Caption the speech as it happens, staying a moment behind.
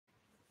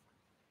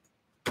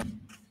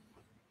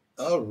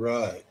All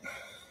right.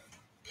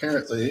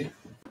 Apparently,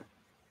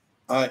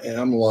 I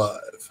am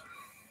live.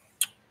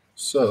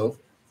 So,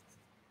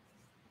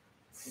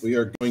 we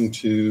are going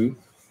to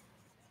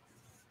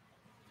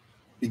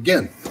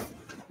begin.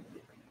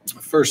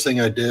 First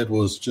thing I did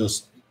was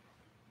just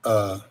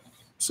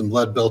some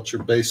lead belcher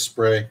base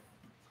spray.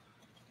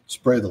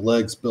 Spray the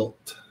legs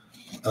built.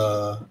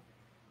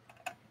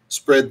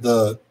 Spread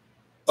the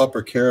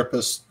upper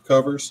carapace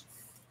covers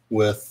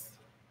with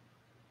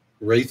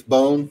wraith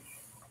bone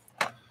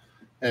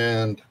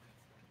and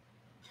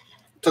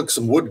took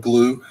some wood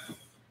glue,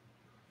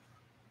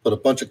 put a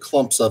bunch of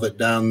clumps of it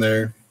down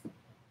there,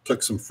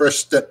 took some fresh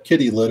step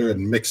kitty litter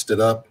and mixed it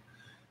up,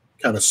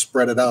 kind of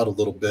spread it out a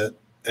little bit,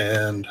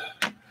 and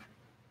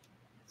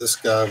this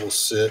guy will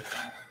sit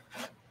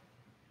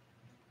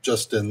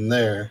just in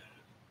there,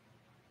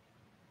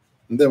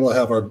 and then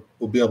we'll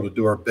be able to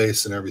do our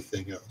base and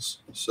everything else.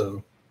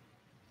 So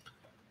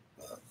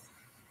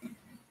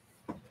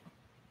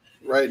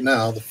right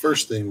now, the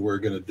first thing we're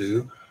going to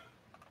do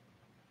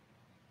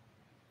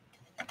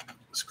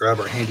is grab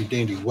our handy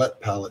dandy wet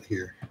palette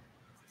here.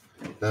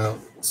 Now,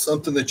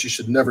 something that you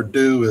should never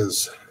do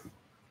is,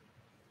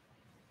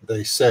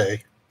 they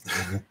say,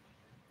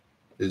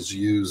 is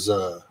use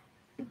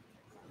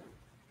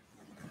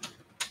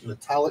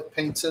metallic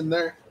paints in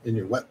there in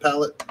your wet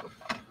palette,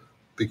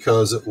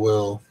 because it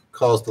will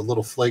cause the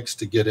little flakes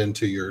to get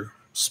into your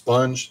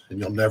sponge and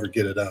you'll never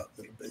get it out.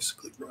 It'll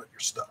basically ruin your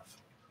stuff.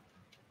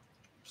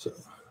 So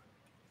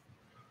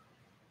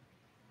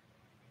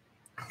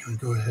I'm going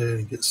to go ahead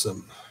and get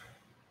some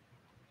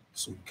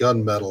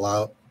gunmetal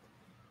out.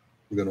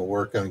 We're going to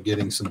work on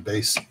getting some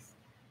base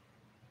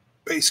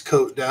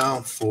coat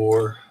down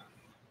for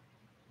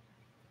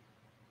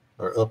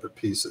our upper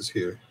pieces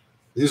here.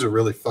 These are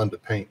really fun to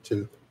paint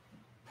too.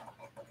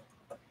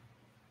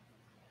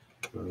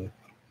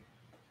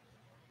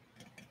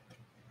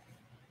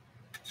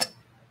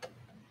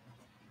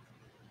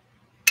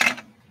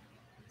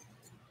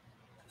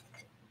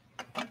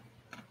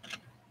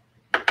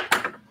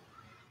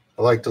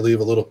 I like to leave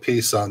a little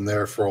piece on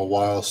there for a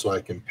while so I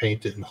can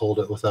paint it and hold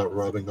it without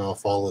rubbing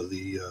off all of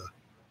the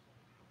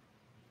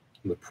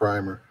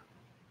primer.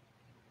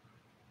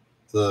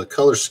 The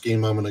color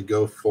scheme I'm going to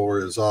go for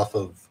is off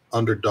of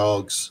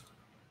Underdog's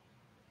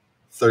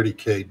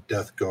 30K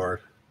Death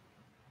Guard.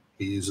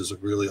 He uses a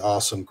really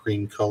awesome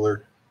green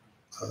color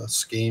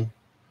scheme,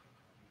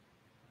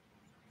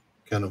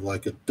 kind of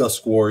like a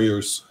Dusk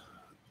Warriors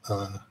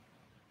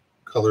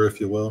color, if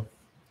you will.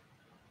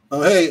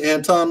 Oh, hey,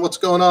 Anton, what's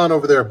going on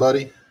over there,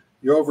 buddy?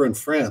 You're over in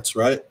France,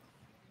 right?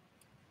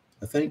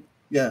 I think.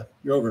 Yeah,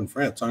 you're over in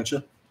France, aren't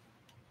you?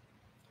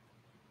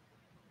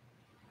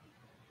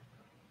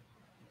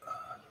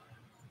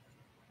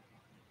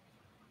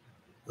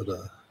 But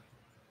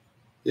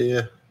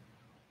yeah,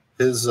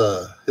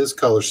 his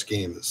color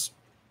scheme is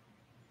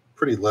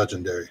pretty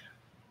legendary.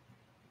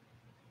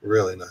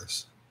 Really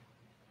nice.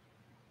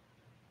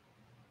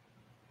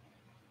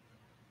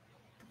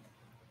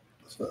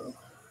 So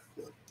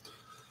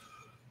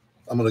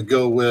I'm going to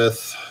go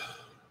with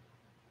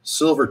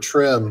silver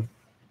trim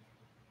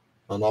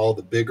on all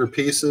the bigger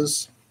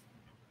pieces.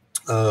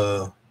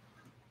 I'll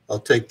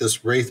take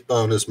this wraith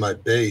bone as my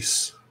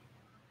base,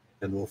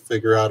 and we'll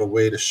figure out a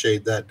way to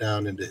shade that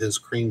down into his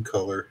cream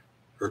color,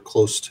 or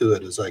close to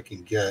it as I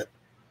can get.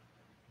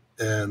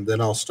 And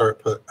then I'll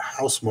start put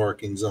house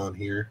markings on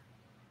here.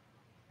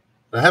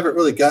 I haven't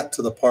really got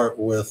to the part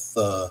with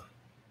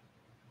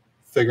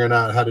figuring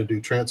out how to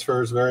do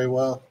transfers very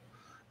well.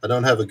 I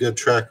don't have a good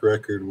track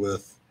record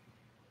with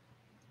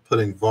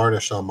putting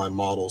varnish on my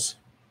models.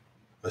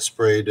 I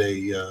sprayed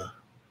a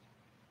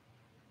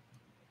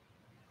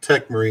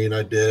Tech Marine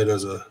I did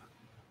as a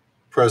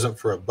present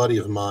for a buddy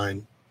of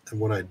mine, and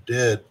when I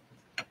did,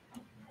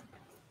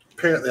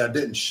 apparently I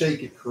didn't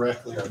shake it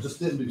correctly. I just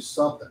didn't do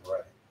something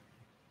right.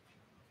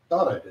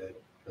 Thought I did,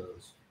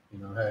 because,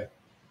 hey,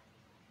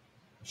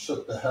 I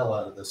shook the hell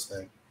out of this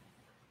thing.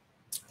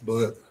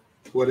 But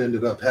what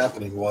ended up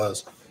happening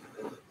was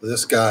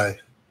this guy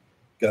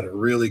got a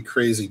really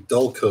crazy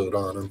dull coat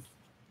on him,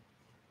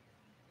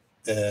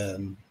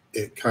 and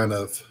it kind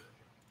of,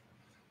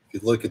 if you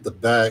look at the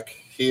back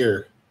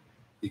here,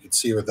 you can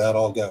see where that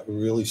all got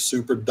really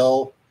super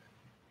dull.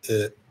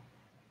 It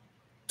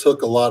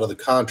took a lot of the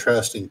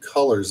contrasting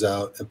colors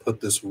out and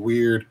put this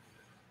weird,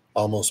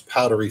 almost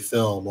powdery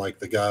film, like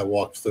the guy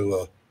walked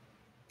through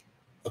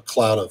a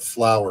cloud of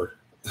flour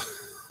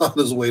on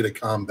his way to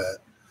combat.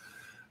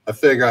 I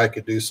figure I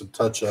could do some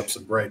touch-ups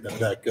and brighten it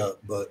back up,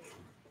 but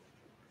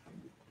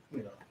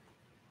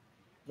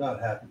not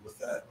happy with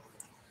that.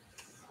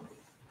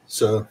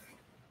 So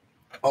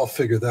I'll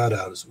figure that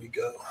out as we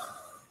go.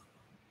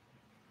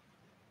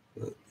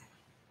 But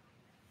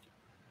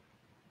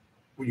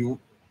you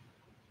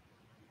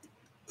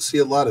see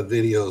a lot of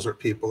videos where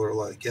people are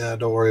like, yeah,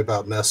 don't worry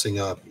about messing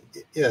up.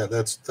 Yeah,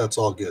 that's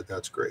all good.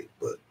 That's great.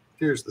 But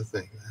here's the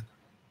thing, man.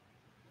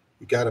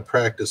 You got to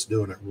practice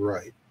doing it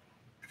right.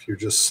 If you're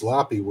just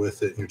sloppy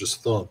with it and you're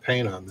just throwing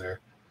paint on there,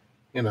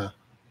 you're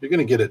going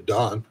to get it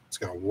done. It's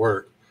going to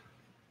work.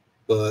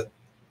 But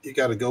you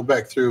got to go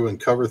back through and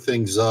cover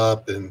things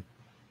up and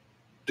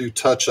do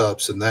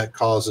touch-ups, and that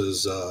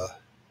causes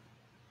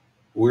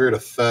weird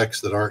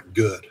effects that aren't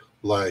good.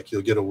 Like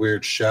you'll get a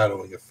weird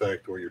shadowing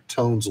effect where your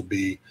tones will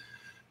be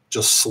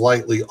just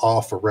slightly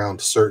off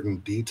around certain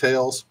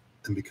details.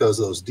 And because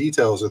those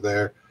details are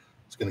there,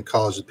 it's going to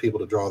cause people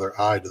to draw their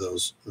eye to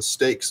those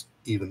mistakes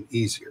even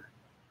easier,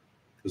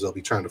 because they'll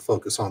be trying to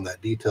focus on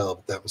that detail,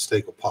 but that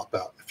mistake will pop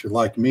out. If you're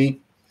like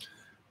me,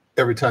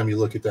 every time you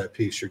look at that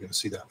piece, you're going to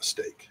see that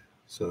mistake.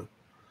 So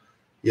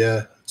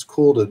yeah, it's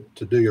cool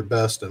to do your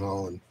best and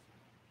all, and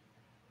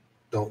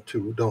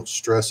don't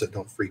stress it,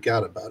 don't freak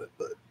out about it,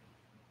 but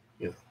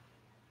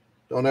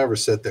don't ever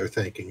sit there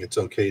thinking it's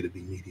okay to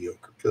be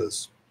mediocre,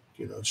 because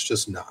it's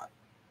just not.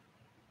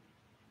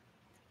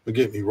 Don't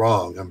get me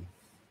wrong, I'm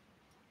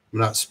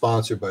not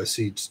sponsored by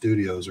Seed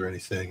Studios or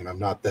anything, and I'm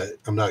not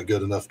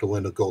good enough to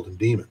win a Golden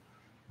Demon,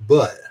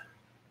 but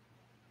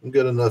I'm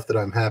good enough that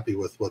I'm happy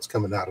with what's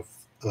coming out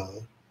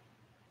of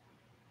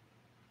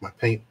my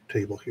paint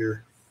table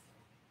here,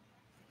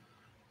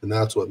 and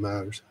that's what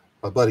matters.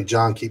 My buddy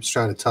John keeps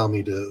trying to tell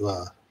me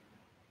to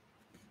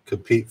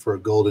compete for a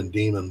Golden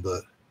Demon,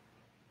 but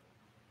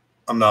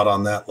I'm not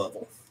on that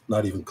level,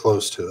 not even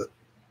close to it.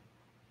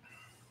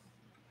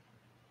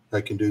 I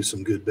can do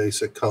some good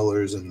basic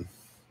colors and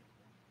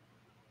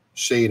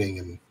shading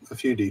and a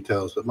few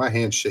details, but my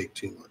hands shake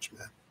too much,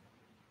 man.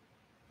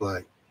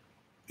 Like,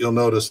 you'll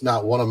notice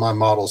not one of my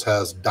models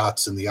has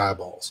dots in the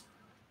eyeballs.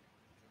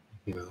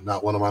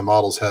 Not one of my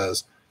models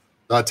has,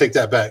 no, I take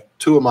that back.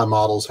 2 of my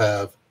models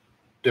have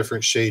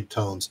different shade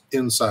tones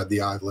inside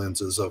the eye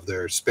lenses of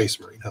their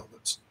Space Marine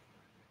helmets.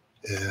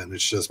 And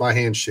it's just my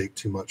hands shake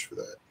too much for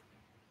that.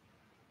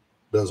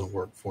 Doesn't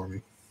work for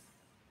me.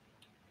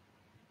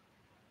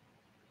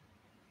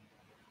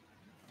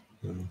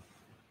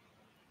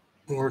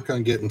 Work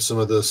on getting some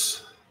of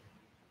this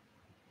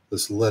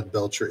lead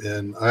belcher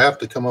in. I have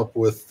to come up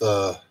with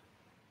a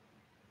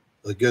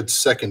good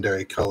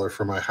secondary color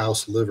for my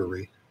house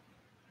livery.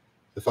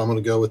 If I'm going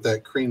to go with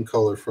that cream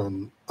color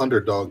from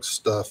Underdog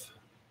stuff,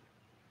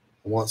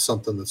 I want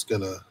something that's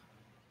going to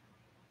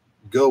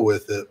go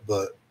with it,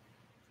 but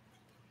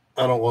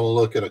I don't want to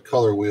look at a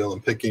color wheel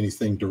and pick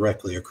anything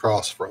directly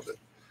across from it.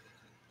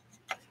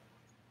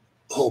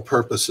 The whole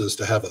purpose is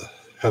to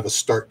have a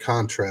stark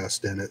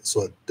contrast in it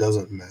so it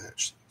doesn't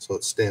match, so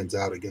it stands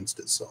out against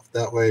itself.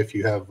 That way, if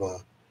you have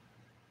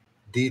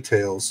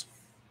details,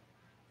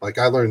 like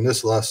I learned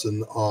this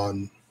lesson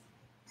on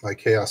my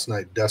Chaos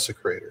Knight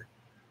Desecrator,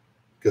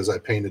 because I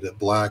painted it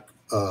black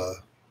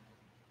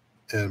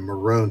and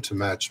maroon to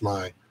match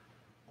my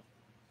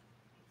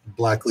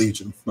Black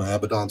Legion, my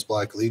Abaddon's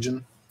Black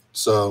Legion.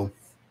 So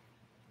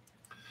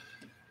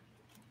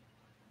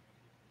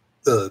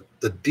the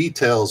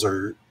details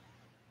are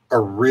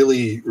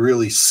really,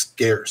 really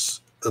scarce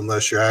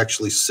unless you're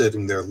actually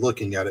sitting there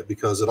looking at it,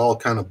 because it all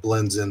kind of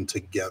blends in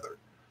together.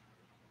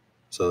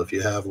 So if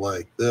you have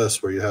like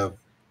this, where you have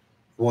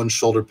one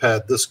shoulder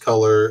pad this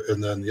color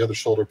and then the other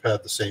shoulder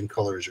pad the same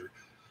color as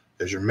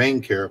your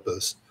main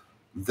carapace,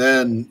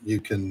 then you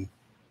can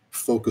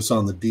focus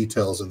on the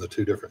details in the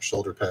 2 different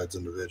shoulder pads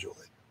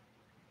individually.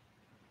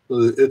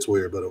 It's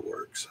weird, but it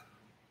works.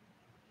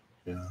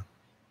 I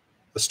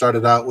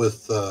started out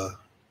with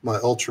my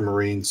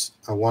Ultramarines.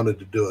 I wanted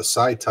to do a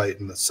Psi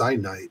Titan, a Psi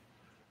Knight,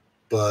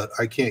 but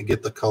I can't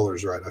get the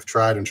colors right. I've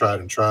tried and tried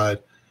and tried,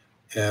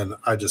 and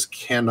I just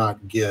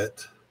cannot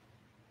get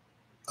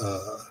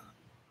the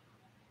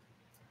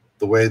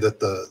way that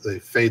they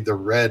fade the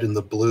red and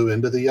the blue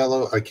into the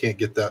yellow. I can't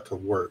get that to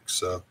work.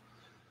 So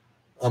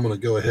I'm going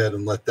to go ahead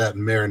and let that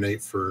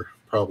marinate for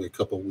probably a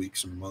couple of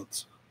weeks or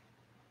months.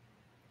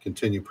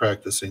 Continue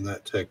practicing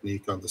that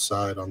technique on the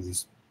side on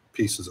these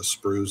pieces of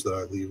sprues that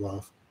I leave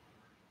off,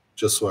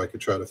 just so I could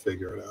try to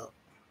figure it out.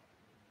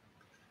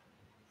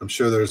 I'm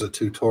sure there's a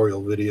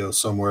tutorial video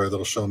somewhere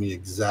that'll show me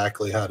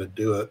exactly how to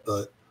do it,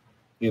 but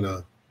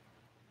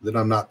then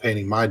I'm not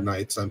painting my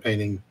knights, I'm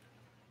painting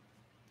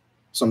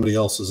somebody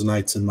else's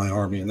knights in my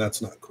army, and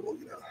that's not cool.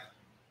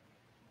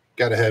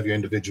 Got to have your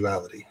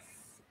individuality.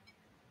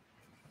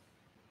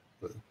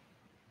 But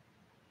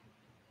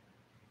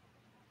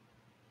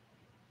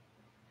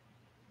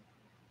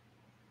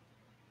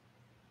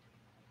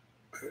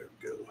there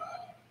we go.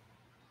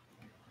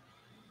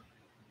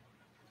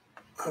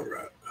 All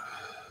right.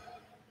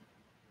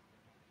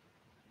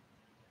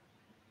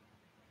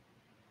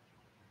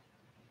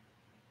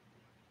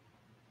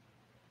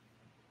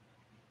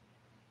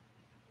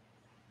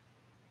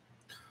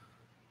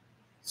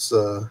 It's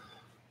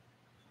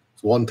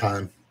one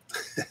time.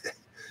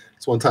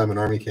 It's one time in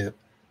Army camp.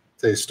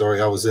 I'll tell you a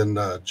story. I was in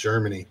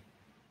Germany,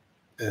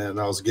 and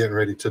I was getting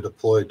ready to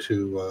deploy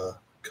to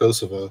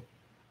Kosovo.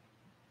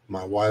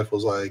 My wife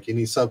was like, "You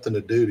need something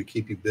to do to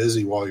keep you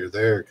busy while you're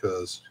there,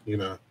 because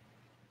you'll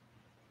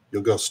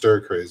go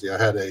stir crazy." I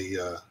had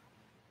a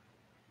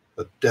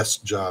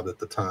desk job at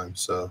the time,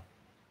 so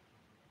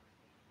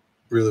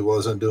really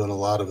wasn't doing a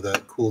lot of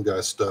that cool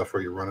guy stuff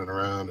where you're running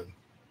around and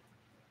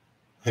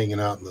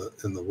hanging out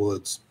in the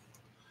woods.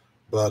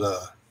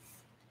 But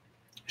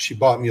she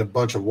bought me a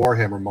bunch of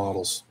Warhammer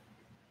models.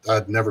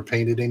 I'd never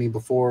painted any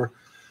before.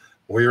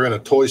 We were in a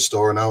toy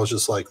store, and I was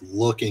just like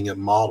looking at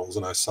models,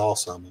 and I saw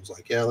some. I was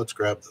like, yeah, let's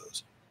grab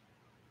those.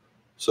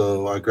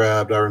 So I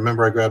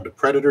remember I grabbed a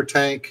Predator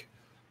tank,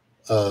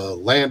 a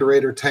Land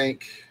Raider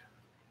tank,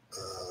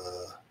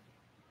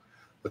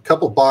 a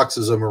couple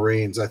boxes of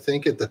Marines. I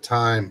think at the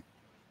time,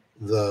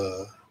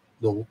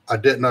 I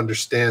didn't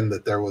understand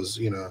that there was,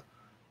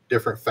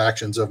 different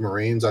factions of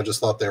Marines. I just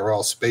thought they were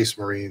all Space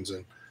Marines,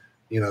 and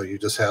you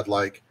just had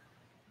like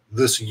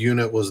this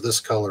unit was this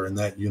color and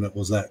that unit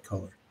was that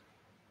color.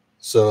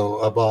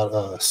 So I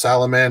bought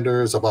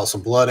salamanders, I bought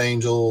some blood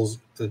angels.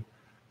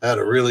 I had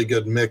a really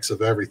good mix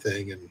of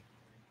everything, and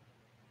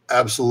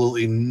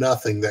absolutely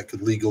nothing that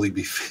could legally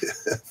be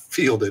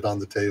fielded on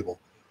the table.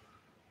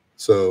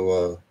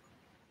 So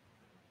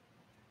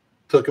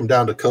took them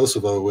down to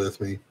Kosovo with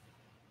me,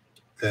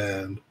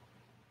 and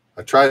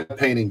I tried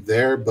painting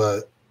there,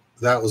 but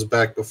that was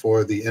back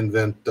before the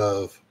invent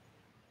of,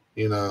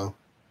 the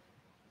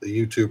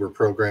YouTuber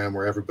program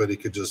where everybody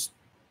could just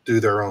do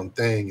their own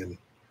thing, and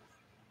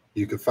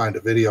you could find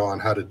a video on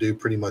how to do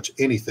pretty much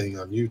anything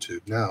on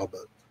YouTube now,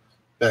 but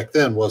back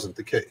then wasn't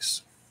the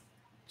case.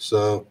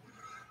 So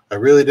I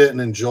really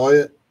didn't enjoy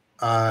it.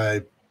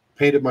 I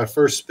painted my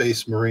first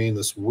Space Marine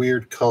this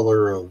weird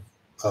color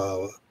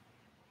of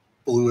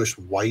bluish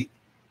white,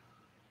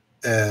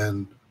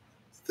 and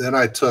then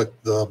I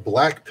took the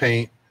black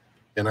paint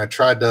and I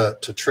tried to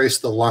trace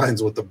the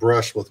lines with the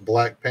brush with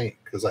black paint,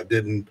 because I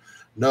didn't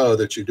know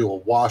that you do a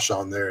wash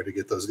on there to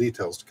get those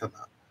details to come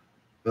out.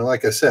 And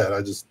like I said,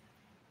 I just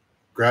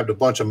grabbed a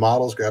bunch of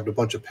models, grabbed a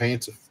bunch of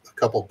paints, a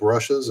couple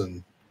brushes,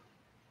 and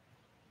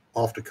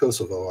off to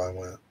Kosovo I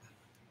went.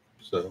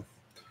 So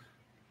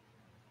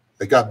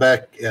I got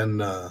back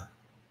and I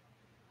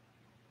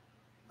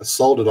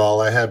sold it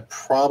all. I had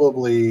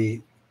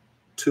probably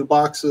 3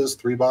 boxes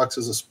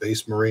of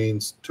Space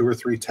Marines, 2 or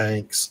 3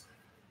 tanks,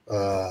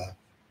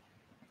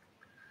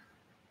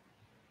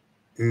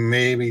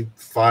 maybe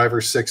 5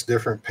 or 6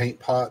 different paint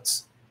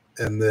pots,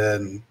 and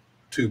then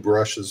 3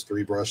 brushes.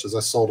 I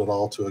sold it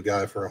all to a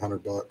guy for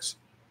 $100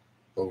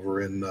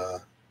 over in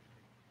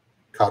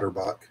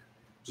Kotterbach.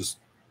 Just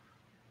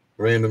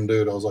random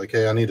dude. I was like,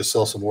 hey, I need to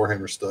sell some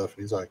Warhammer stuff.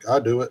 And he's like, I'll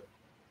do it.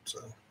 So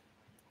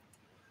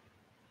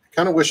I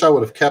kind of wish I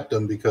would have kept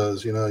them,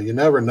 because, you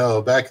never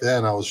know. Back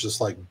then, I was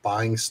just like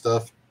buying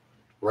stuff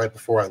right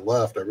before I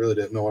left. I really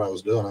didn't know what I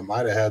was doing. I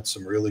might have had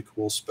some really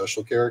cool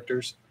special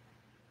characters,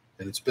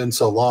 and it's been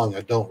so long,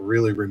 I don't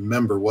really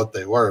remember what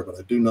they were, but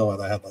I do know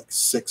that I had like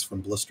 6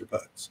 from blister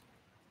packs.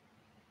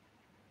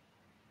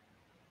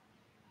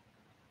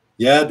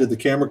 Yeah, did the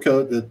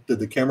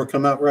camera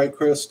come out right,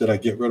 Chris? Did I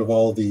get rid of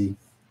all the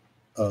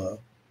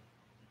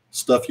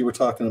stuff you were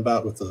talking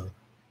about with the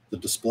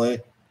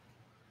display?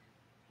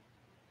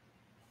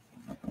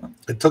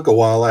 It took a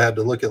while. I had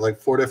to look at like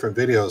 4 different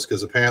videos,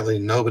 because apparently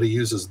nobody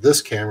uses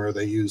this camera.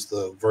 They use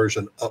the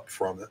version up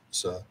from it.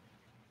 So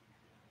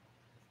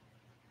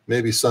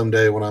maybe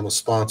someday when I'm a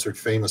sponsored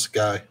famous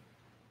guy,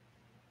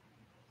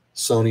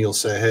 Sony will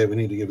say, hey, we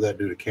need to give that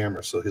dude a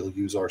camera, so he'll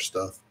use our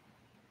stuff.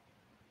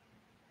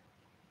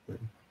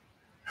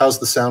 How's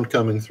the sound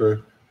coming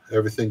through?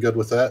 Everything good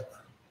with that?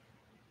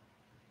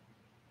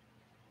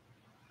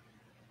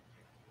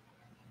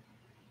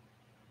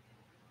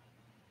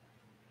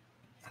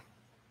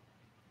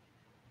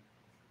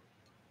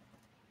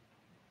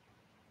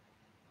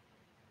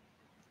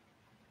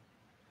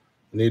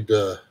 I need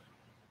to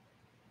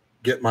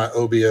get my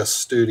OBS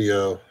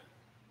Studio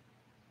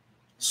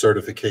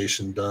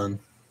certification done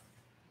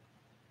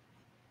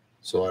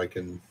so I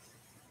can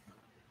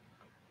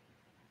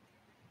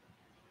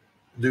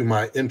do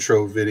my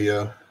intro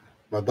video.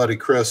 My buddy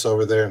Chris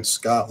over there in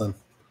Scotland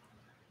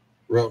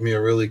wrote me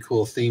a really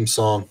cool theme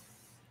song.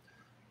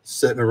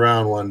 Sitting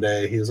around one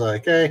day, he's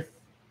like, hey,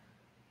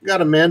 I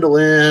got a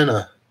mandolin,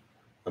 a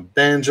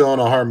banjo,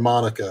 and a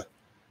harmonica.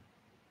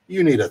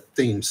 You need a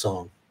theme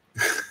song.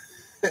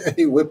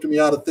 He whipped me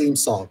out a theme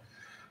song.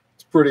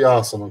 It's pretty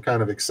awesome. I'm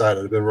kind of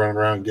excited. I've been running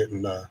around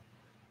getting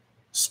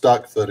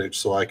stock footage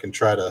so I can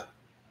try to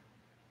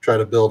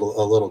build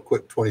a little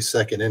quick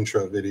 20-second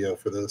intro video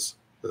for this.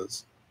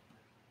 Because,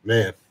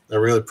 man, I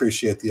really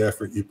appreciate the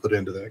effort you put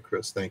into that,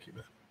 Chris. Thank you,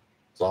 man.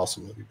 It's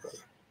awesome of you, brother.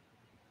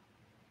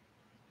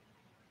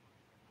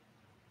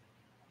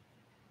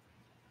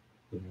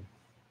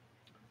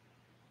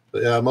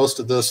 But yeah, most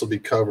of this will be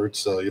covered,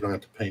 so you don't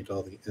have to paint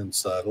all the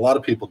inside. A lot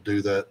of people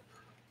do that.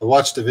 I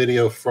watched a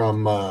video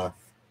from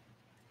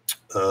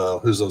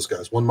who's those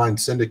guys? One Mind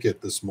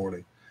Syndicate this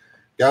morning.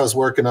 Guy was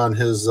working on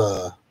his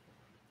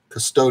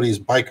Custodes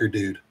biker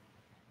dude,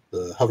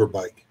 the hover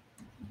bike.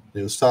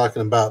 He was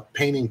talking about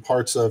painting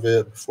parts of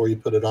it before you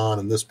put it on,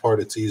 and this part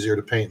it's easier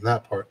to paint than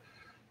that part.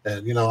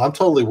 And I'm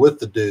totally with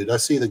the dude. I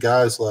see the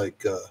guys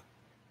like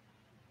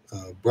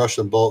Brush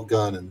and Bolt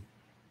Gun and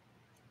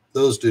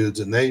those dudes,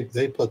 and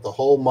they put the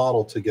whole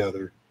model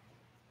together,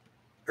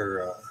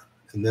 and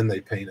then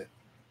they paint it.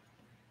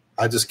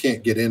 I just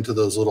can't get into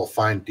those little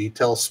fine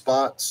detail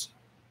spots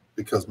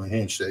because my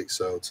hand shakes.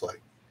 So it's like,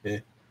 eh.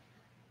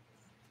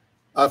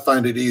 I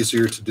find it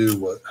easier to do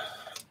what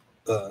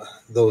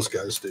those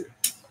guys do.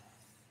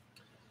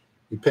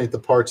 You paint the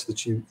parts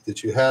that you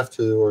have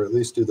to, or at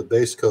least do the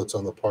base coats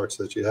on the parts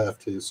that you have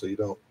to, so you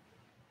don't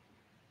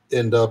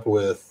end up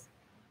with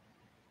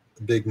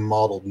a big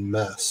mottled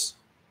mess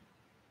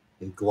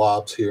and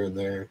globs here and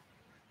there.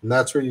 And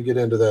that's where you get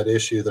into that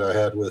issue that I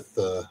had with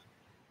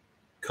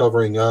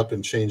covering up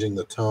and changing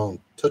the tone.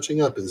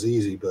 Touching up is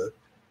easy, but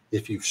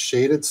if you've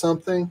shaded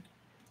something,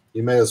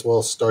 you may as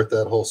well start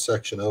that whole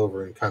section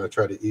over and kind of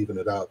try to even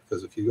it out,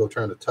 because if you go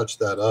trying to touch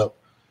that up,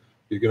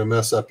 you're going to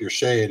mess up your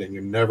shade and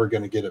you're never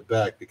going to get it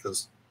back,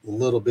 because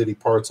little bitty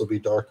parts will be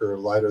darker or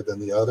lighter than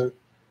the other.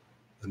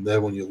 And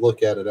then when you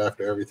look at it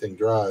after everything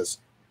dries,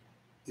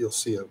 you'll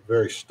see a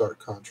very stark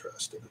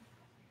contrast in it.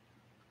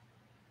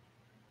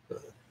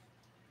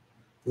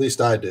 At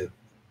least I do.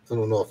 I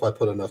don't know if I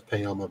put enough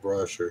paint on my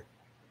brush, or,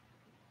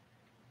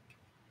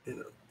 you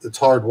know, it's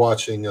hard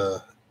watching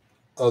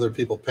other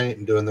people paint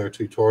and doing their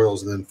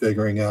tutorials and then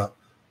figuring out,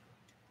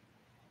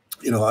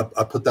 you know,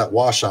 I put that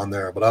wash on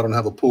there, but I don't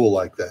have a pool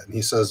like that. And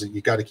he says that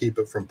you got to keep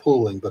it from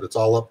pooling, but it's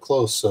all up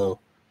close, so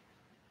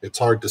it's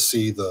hard to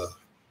see the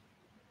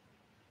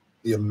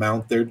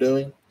amount they're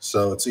doing.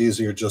 So it's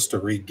easier just to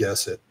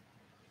re-guess it,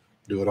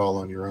 do it all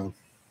on your own.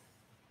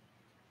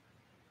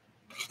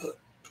 Put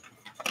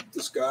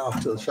this guy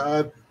off to the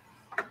side,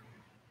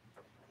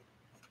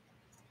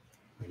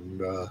 and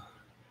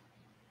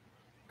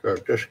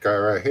grab this guy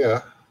right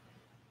here.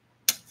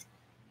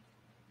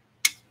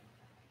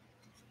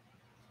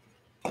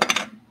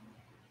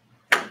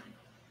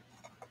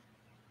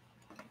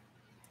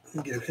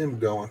 Get him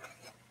going.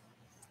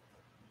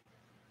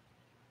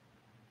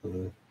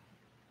 If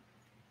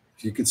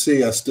you can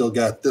see, I still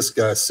got this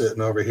guy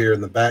sitting over here in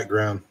the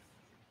background.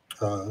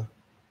 I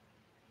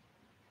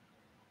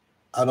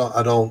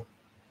don't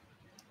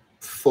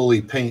fully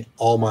paint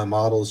all my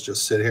models,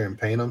 just sit here and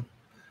paint them,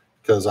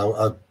 because I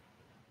don't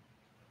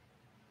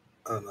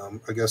know,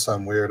 I guess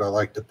I'm weird. I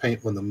like to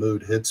paint when the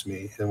mood hits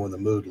me, and when the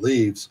mood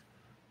leaves,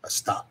 I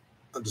stop.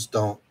 I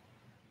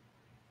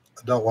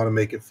don't want to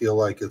make it feel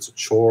like it's a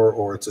chore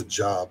or it's a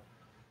job,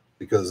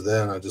 because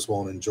then I just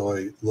won't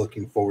enjoy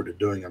looking forward to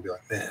doing it. I'll be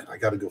like, man, I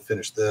got to go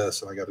finish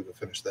this and I got to go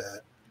finish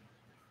that.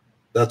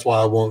 That's why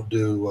I won't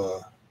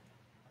do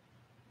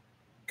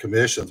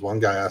commissions. One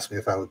guy asked me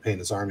if I would paint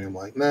his army. I'm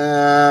like,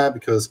 nah,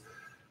 because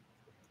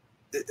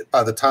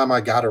by the time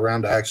I got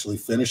around to actually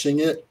finishing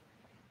it,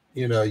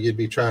 you know, you'd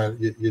be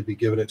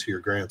giving it to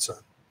your grandson,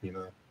 you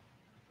know.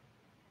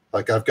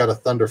 Like, I've got a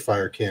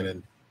Thunderfire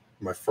cannon,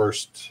 my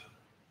first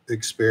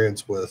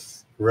experience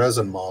with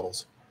resin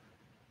models,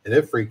 and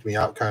it freaked me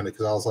out kind of,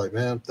 because I was like,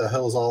 man, what the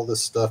hell is all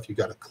this stuff? You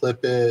got to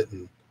clip it.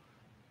 And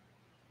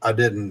I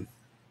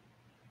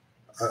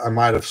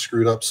might have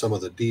screwed up some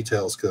of the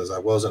details, because I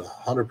wasn't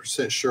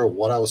 100% sure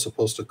what I was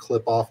supposed to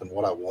clip off and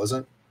what I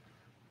wasn't.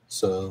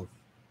 So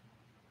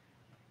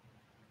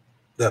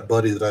that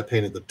buddy that I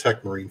painted the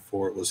Tech Marine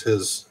for, it was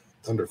his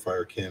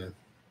Thunderfire cannon.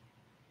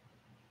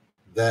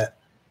 That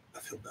I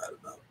feel bad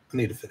about. I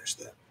need to finish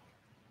that.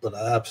 But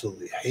I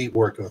absolutely hate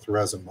working with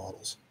resin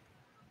models.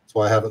 That's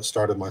why I haven't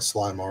started my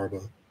slime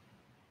Arba.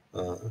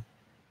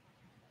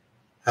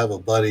 Have a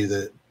buddy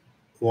that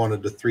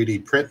wanted to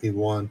 3D print me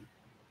one,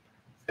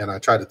 and I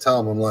tried to tell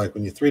him, I'm like,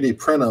 when you 3D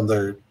print them,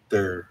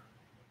 they're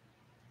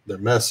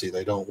messy.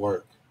 They don't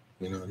work.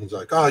 You know, and he's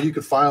like, oh, you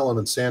could file them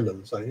and sand them.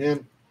 It's like, yeah,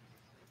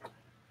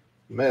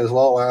 you may as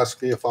well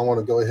ask me if I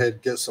want to go ahead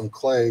and get some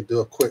clay,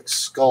 do a quick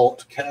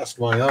sculpt, cast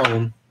my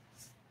own,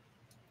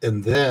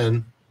 and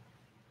then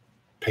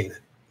paint it.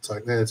 It's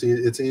like, man,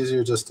 it's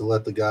easier just to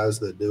let the guys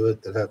that do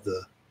it, that have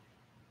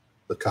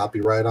the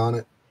copyright on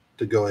it,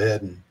 to go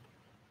ahead and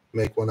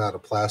make one out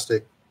of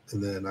plastic,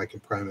 and then I can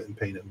prime it and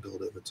paint it and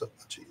build it. It's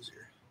much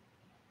easier,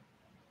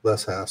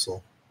 less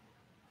hassle.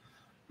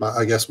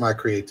 I guess my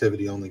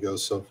creativity only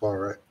goes so far,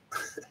 right?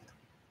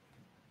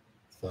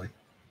 Fine.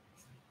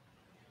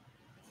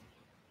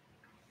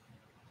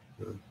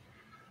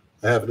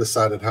 I haven't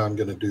decided how I'm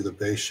going to do the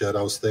base shed.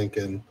 I was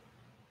thinking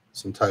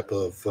some type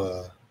of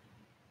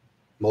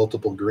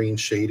multiple green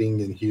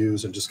shading and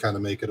hues, and just kind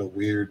of make it a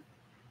weird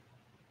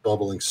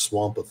bubbling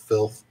swamp of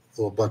filth.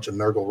 A little bunch of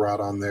Nurgle rot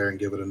on there and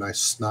give it a nice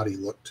snotty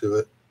look to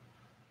it.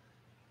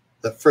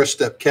 That Fresh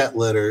Step cat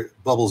litter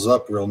bubbles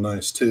up real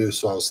nice too.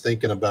 So I was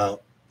thinking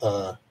about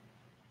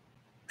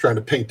trying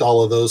to paint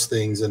all of those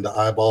things into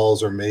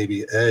eyeballs or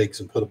maybe eggs,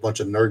 and put a bunch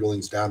of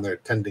Nurglings down there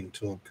tending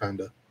to them, kind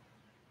of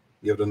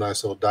give it a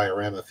nice little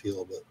diorama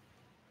feel.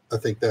 But I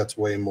think that's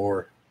way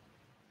more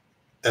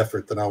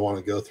effort than I want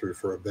to go through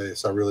for a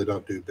base. I really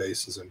don't do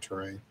bases in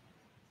terrain.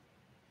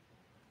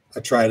 I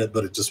tried it,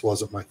 but it just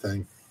wasn't my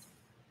thing.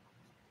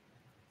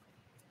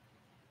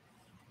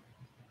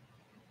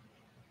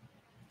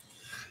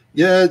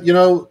 Yeah, you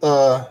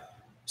know,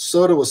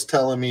 Soda was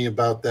telling me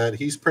about that.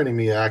 He's printing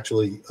me,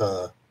 actually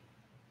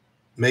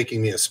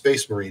making me a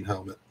Space Marine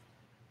helmet.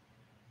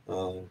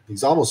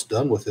 He's almost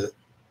done with it,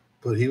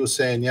 but he was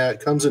saying, yeah, it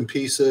comes in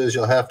pieces.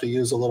 You'll have to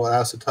use a little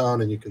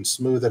acetone and you can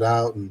smooth it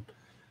out. And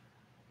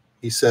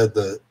he said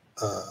that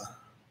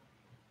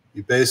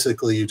you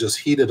just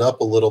heat it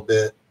up a little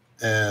bit,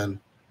 and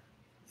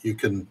you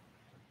can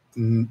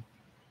what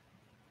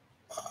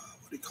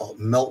do you call it?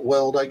 Melt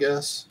weld, I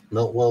guess.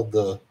 Melt weld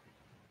the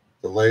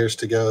layers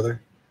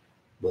together.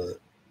 But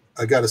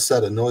I got a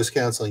set of noise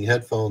canceling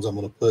headphones I'm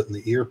going to put in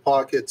the ear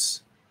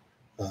pockets.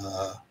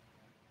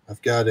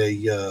 I've got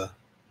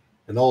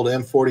an old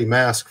M40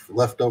 mask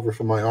left over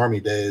from my Army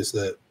days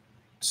that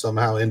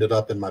somehow ended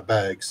up in my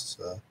bags.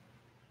 So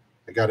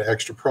I got an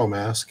extra pro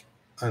mask.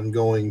 I'm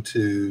going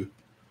to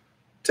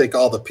take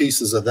all the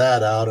pieces of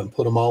that out and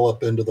put them all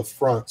up into the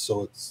front,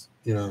 so it's,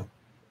 you know,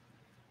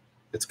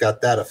 it's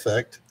got that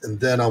effect. And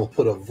then I'll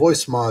put a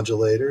voice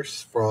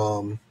modulators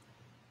from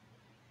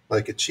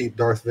like a cheap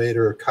Darth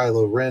Vader or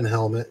Kylo Ren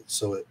helmet,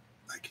 so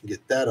I can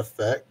get that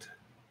effect.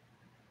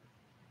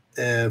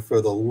 And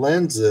for the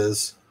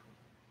lenses,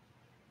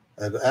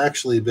 I've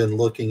actually been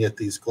looking at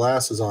these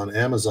glasses on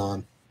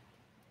Amazon,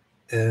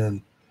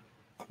 and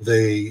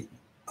they're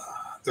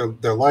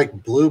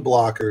like blue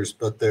blockers,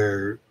 but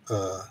they're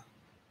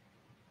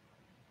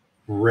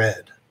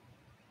red,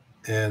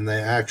 and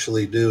they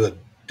actually do a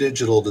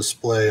digital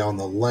display on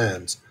the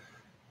lens.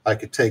 I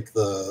could take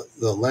the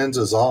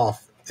lenses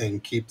off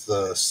and keep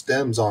the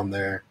stems on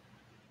there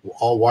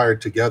all wired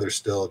together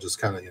still, just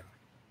kind of, you know,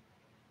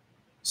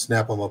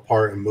 snap them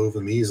apart and move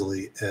them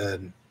easily,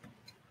 and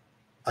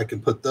I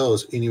can put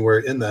those anywhere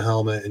in the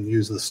helmet and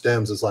use the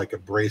stems as like a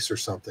brace or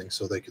something,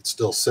 so they could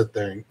still sit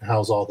there and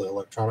house all the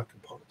electronic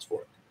components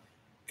for it.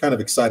 Kind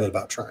of excited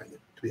about trying it,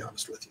 to be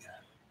honest with you.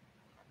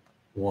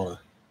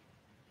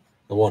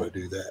 I want to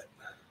do that.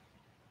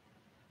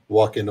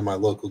 Walk into my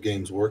local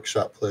games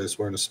workshop place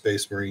wearing a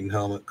Space Marine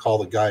helmet, call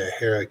the guy a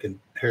heretic, and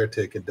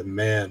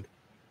demand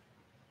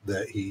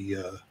that he.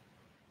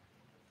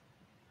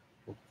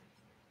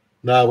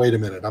 No, wait a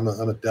minute. I'm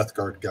a Death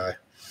Guard guy.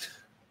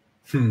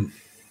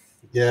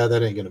 Yeah,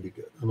 that ain't gonna be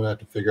good. I'm gonna have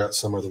to figure out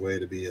some other way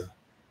to be a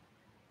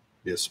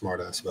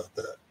smart ass about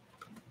that.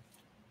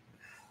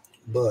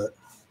 But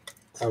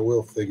I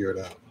will figure it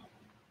out.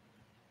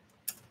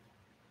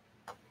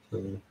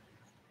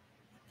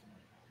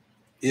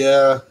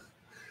 Yeah.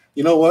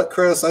 You know what,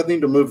 Chris? I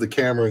need to move the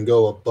camera and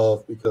go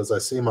above, because I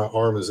see my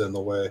arm is in the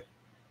way.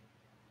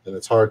 And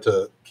it's hard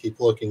to keep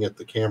looking at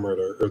the camera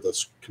or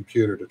the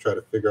computer to try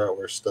to figure out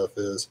where stuff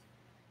is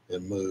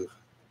and move.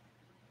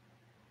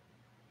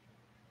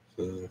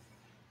 So,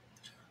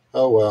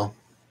 oh, well.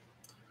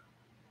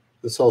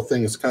 This whole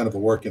thing is kind of a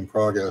work in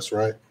progress,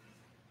 right?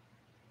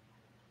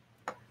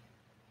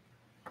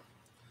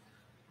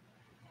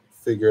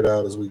 Figure it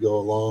out as we go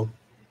along.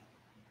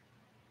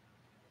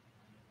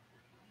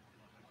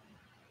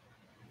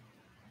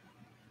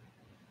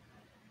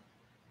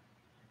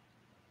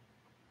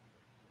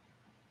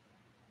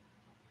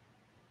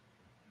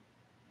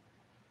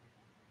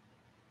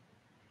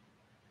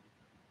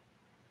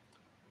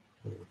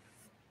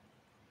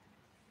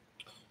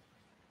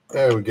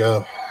 There we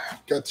go.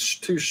 Got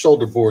two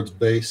shoulder boards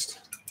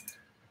based.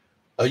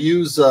 I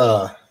use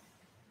gunmetal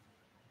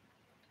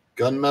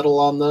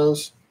on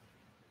those,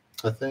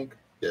 I think.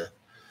 Yeah.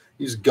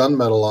 Use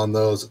gunmetal on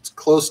those. It's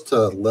close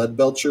to lead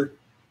belcher.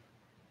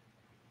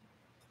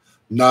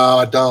 No,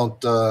 I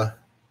don't. I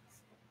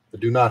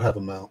do not have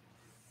a mount.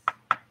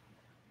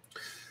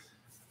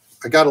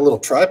 I got a little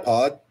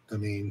tripod. I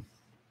mean, I'm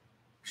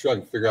sure I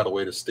can figure out a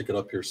way to stick it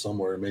up here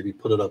somewhere. Maybe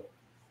put it up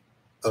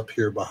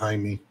here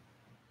behind me.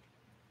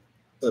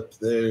 Up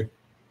there.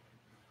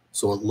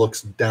 So it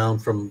looks down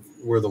from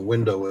where the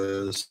window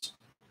is.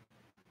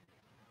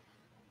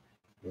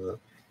 Out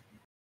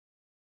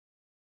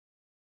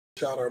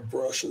our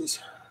brushes.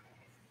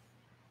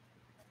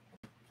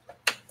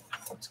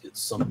 Let's get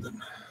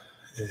something.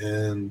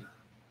 And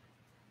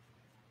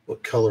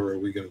what color are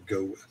we going to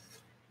go with?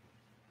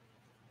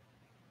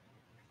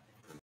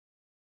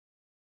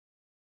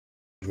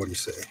 What do you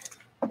say?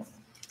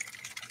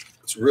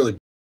 It's really,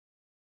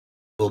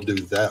 we'll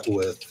do that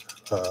with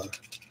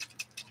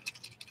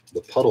the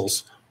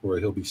puddles where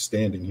he'll be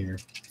standing here,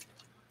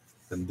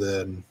 and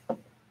then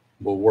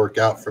we'll work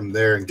out from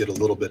there and get a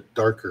little bit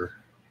darker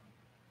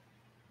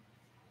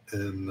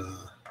and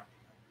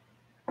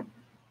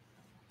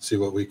see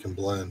what we can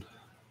blend.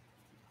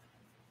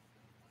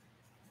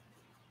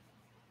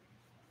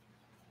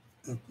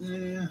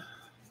 Yeah.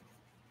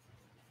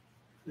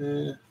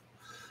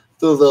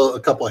 Threw a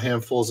couple of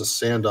handfuls of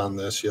sand on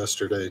this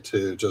yesterday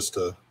too, just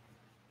to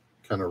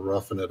kind of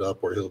roughen it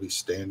up where he'll be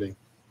standing.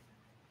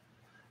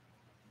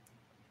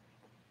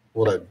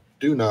 What I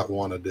do not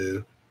want to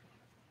do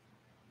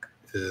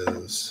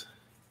is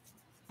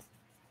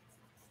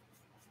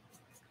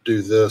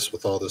do this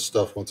with all this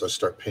stuff once I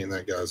start painting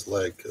that guy's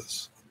leg,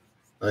 because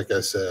like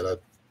I said, I'm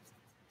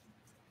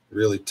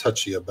really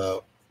touchy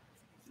about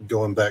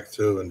going back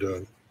through and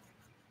doing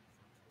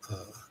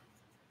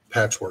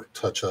patchwork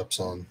touch-ups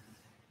on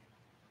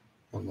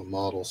the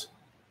models.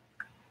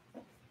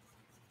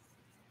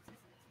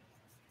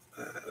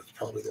 It's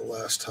probably the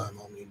last time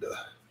I'll need to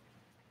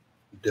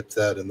dip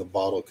that in the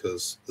bottle,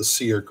 because the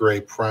Sear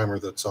Gray primer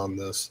that's on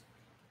this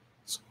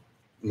is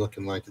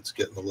looking like it's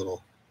getting a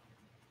little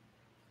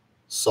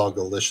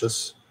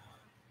Saugalicious.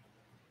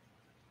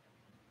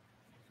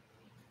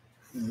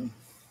 Yeah.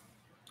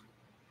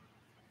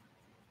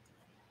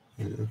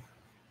 Yeah.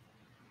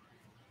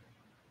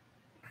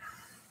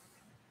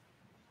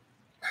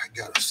 I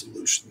got a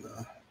solution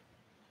now.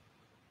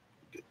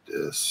 Get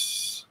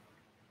this.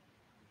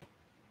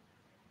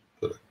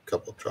 Put a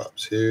couple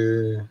drops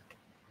here.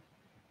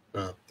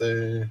 Out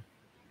there.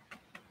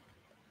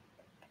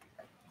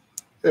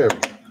 There we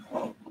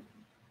go.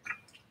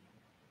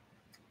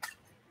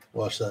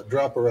 Wash that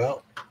dropper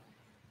out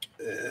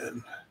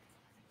and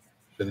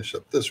finish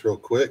up this real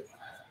quick.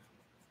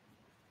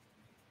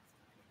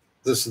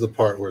 This is the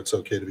part where it's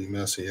okay to be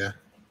messy, yeah?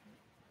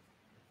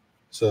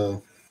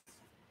 So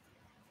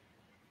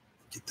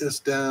get this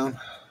down.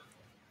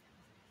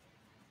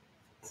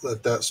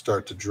 Let that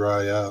start to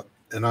dry out.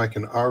 And I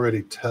can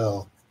already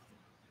tell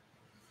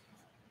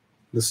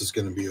this is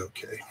going to be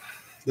okay.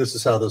 This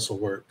is how this will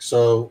work.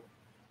 So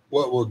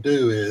what we'll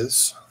do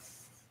is,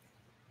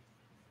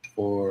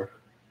 for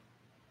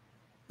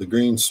the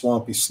green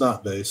swampy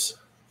snot base,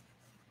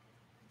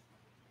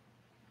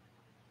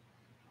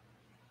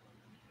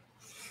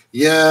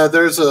 yeah,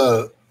 there's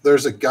a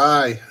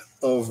guy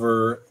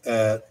over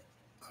at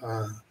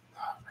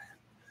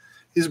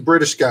he's a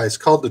British guy. It's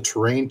called the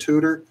Terrain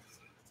Tutor.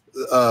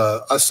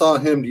 I saw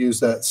him use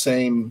that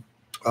same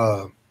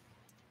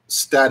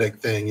static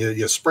thing.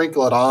 You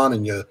sprinkle it on,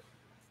 and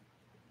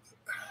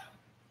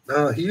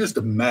he used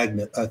a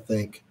magnet, I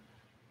think,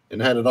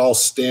 and had it all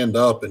stand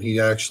up. And he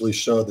actually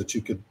showed that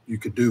you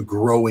could do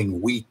growing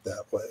wheat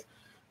that way.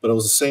 But it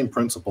was the same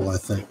principle, I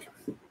think.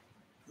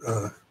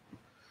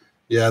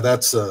 Yeah,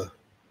 that's a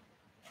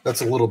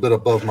little bit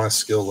above my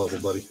skill level,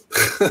 buddy.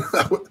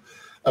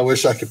 I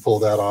wish I could pull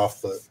that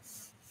off, but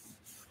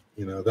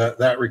you know,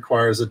 that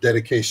requires a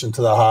dedication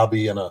to the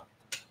hobby and a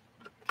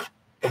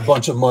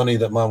bunch of money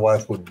that my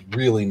wife would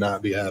really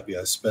not be happy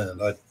I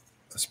spend. I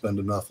spend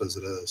enough as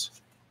it is.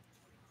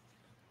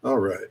 All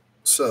right,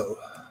 so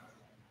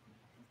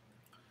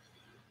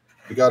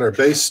we got our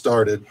base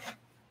started.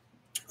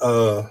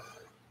 When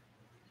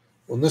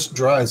this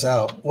dries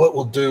out, what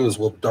we'll do is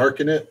we'll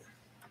darken it,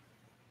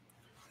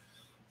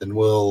 and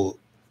I'll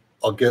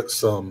get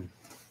some,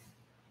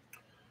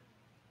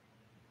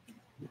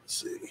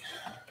 let's see.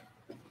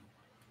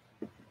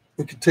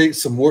 We could take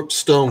some warped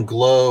stone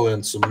glow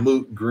and some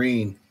moot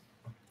green,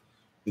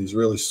 these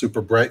really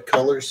super bright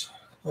colors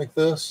like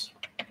this,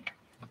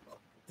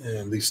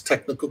 and these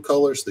technical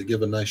colors, they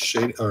give a nice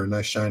shade or a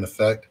nice shine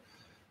effect,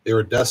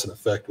 iridescent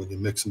effect when you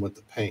mix them with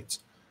the paints.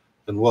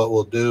 And what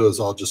we'll do is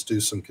I'll just do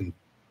some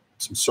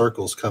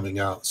circles coming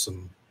out,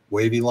 some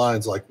wavy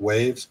lines like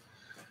waves,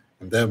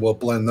 and then we'll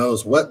blend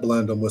those, wet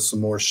blend them with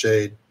some more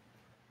shade,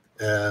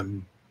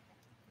 and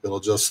it'll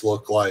just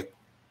look like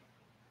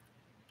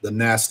the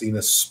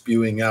nastiness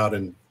spewing out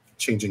and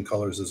changing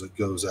colors as it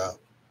goes out.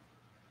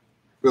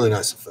 Really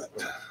nice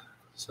effect.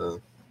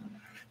 So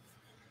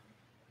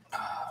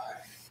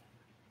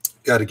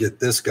got to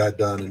get this guy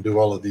done and do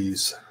all of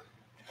these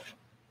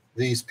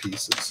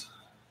pieces.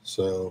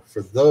 So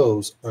for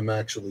those, I'm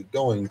actually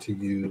going to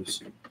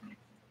use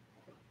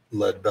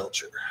lead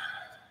belcher.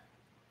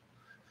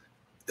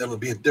 It'll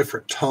be a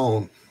different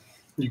tone.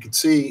 You can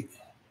see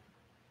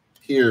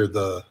here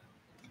the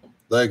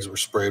legs were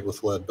sprayed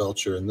with lead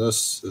belcher, and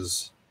this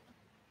is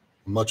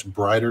a much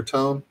brighter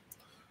tone.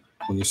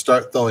 When you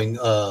start throwing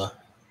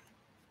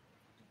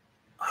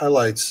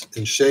highlights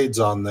and shades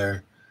on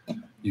there,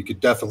 you could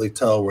definitely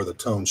tell where the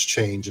tones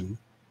change and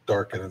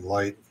darken and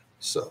light.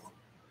 So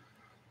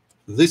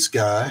this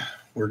guy,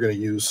 we're going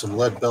to use some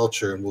lead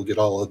belcher, and we'll get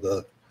all of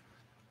the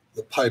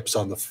pipes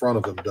on the front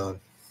of him done.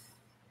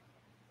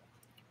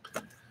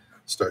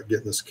 Start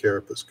getting this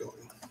carapace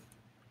going.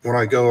 When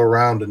I go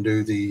around and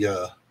do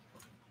the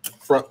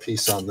front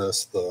piece on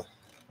this,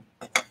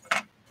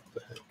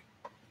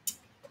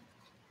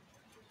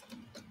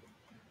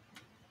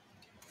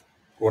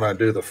 when I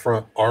do the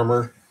front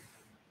armor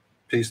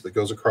piece that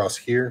goes across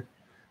here,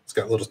 it's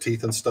got little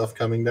teeth and stuff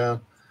coming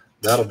down.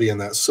 That'll be in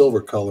that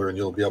silver color, and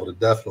you'll be able to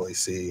definitely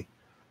see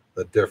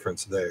the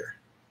difference there.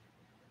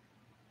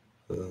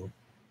 So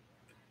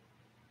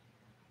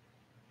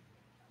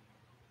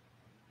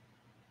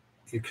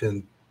you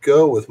can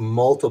go with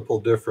multiple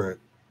different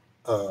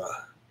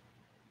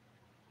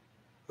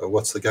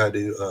what's the guy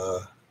do?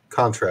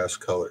 Contrast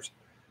colors.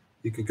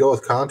 You could go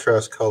with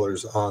contrast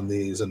colors on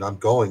these, and I'm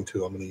going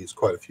to use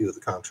quite a few of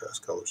the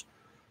contrast colors.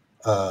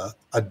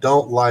 I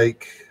don't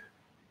like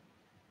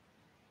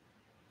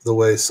the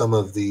way some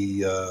of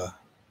the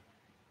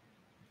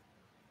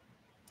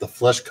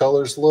flesh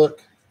colors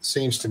look.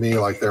 Seems to me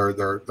like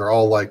they're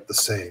all like the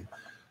same.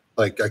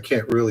 Like I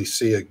can't really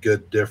see a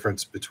good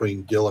difference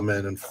between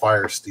Gilliman and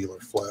Fire Stealer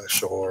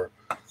flesh, or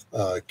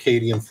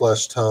Cadian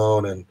flesh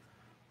tone and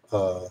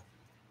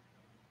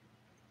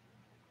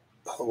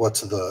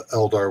what's the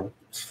Eldar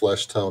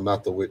flesh tone,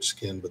 not the witch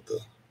skin, but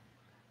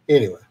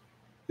anyway,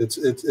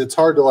 it's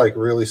hard to like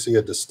really see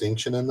a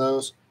distinction in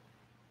those.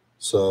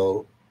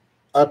 So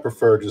I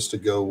prefer just to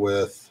go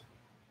with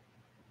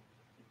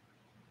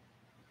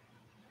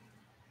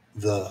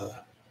the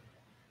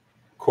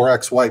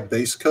Corax white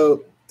base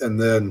coat and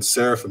then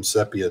Seraphim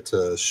Sepia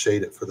to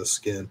shade it for the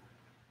skin.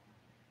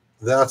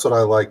 That's what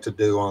I like to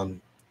do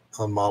on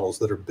models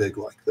that are big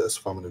like this.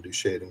 If I'm going to do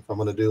shading, if I'm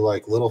going to do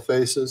like little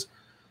faces,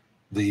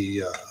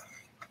 the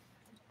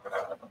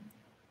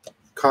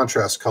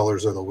contrast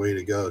colors are the way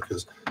to go,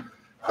 because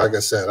like I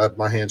said,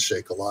 my hands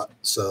shake a lot,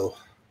 so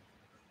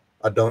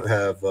I don't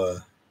have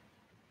a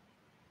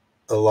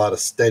lot of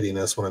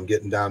steadiness when I'm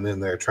getting down in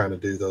there trying to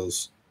do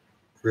those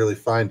really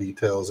fine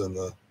details, and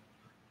the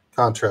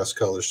contrast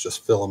colors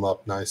just fill them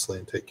up nicely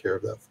and take care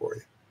of that for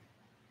you.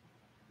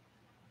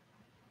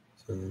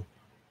 So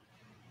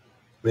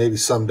maybe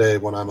someday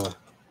when I'm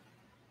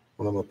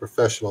a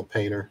professional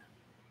painter,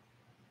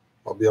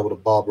 I'll be able to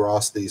Bob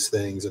Ross these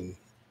things and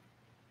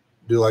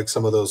do like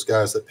some of those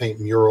guys that paint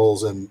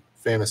murals and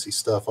fantasy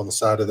stuff on the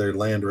side of their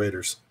Land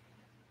Raiders.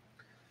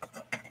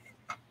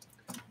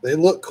 They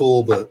look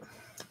cool, but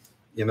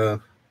you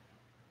know,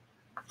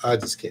 I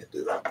just can't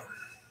do it.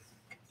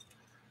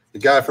 The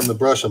guy from the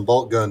Brush and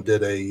Bolt Gun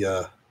did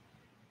a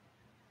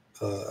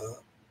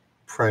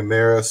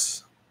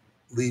Primaris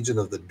Legion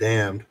of the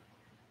Damned,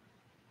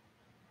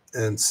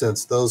 and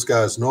since those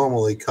guys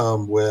normally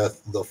come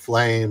with the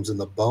flames and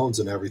the bones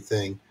and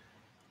everything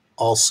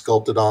all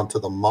sculpted onto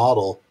the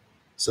model,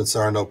 since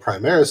there are no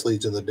Primaris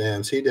Legion of the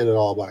Damned, he did it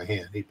all by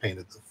hand. He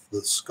painted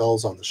the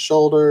skulls on the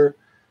shoulder,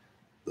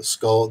 the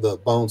skull, the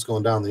bones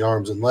going down the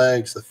arms and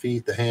legs, the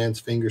feet, the hands,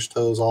 fingers,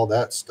 toes, all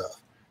that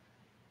stuff.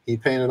 He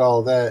painted all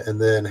of that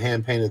and then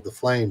hand painted the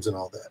flames and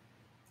all that.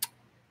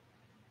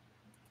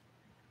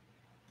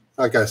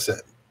 Like I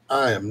said,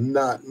 I am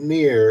not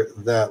near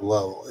that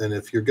level. And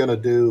if you're going to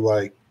do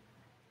like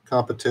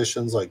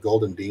competitions like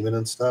Golden Demon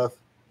and stuff,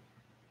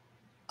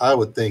 I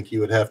would think you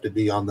would have to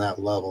be on that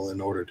level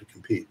in order to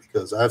compete,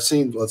 because I've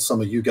seen what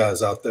some of you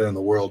guys out there in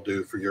the world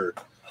do for your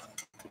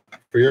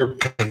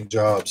paint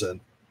jobs,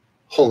 and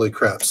holy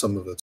crap, some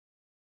of it.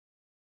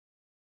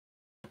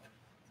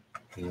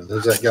 You know,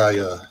 there's that guy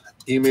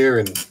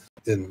Emir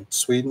in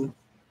Sweden,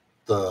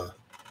 the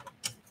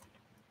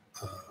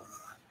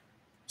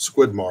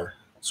Squidmar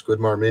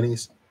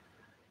minis.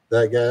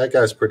 That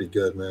guy's pretty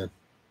good, man.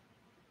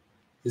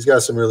 He's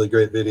got some really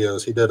great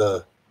videos. He did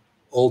a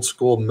old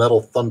school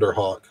metal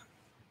Thunderhawk.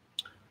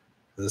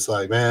 And it's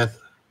like, man,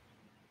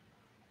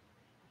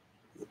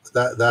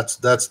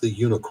 that's the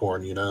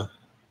unicorn, you know.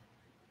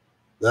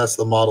 That's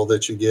the model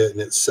that you get, and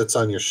it sits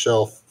on your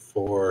shelf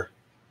for,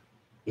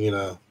 you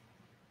know,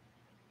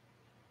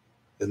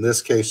 in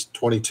this case,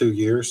 22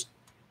 years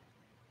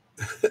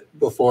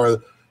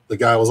before the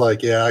guy was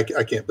like, yeah,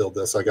 I can't build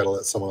this. I got to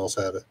let someone else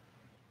have it.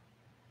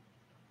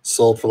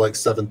 Sold for like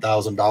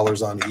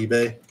 $7,000 on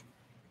eBay.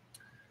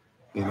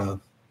 You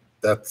know,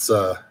 that's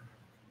a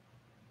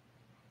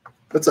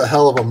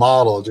hell of a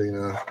model to, you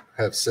know,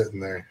 have sitting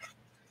there.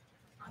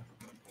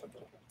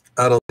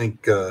 I don't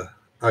think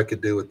I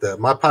could do with that.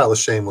 My pile of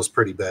shame was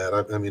pretty bad.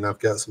 I mean, I've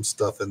got some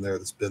stuff in there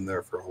that's been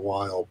there for a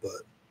while,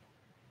 but,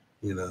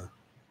 you know,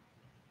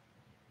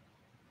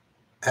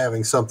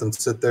 having something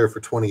sit there for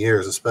 20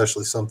 years,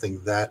 especially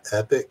something that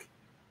epic,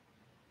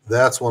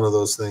 that's one of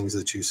those things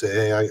that you say,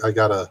 hey, I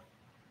gotta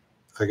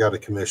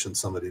commission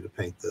somebody to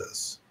paint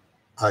this.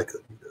 I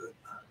couldn't do it.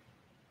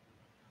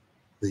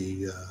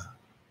 The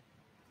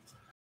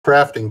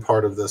crafting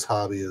part of this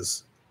hobby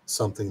is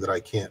something that I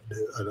can't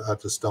do. I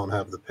just don't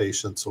have the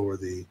patience or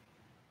the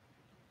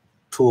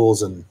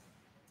tools and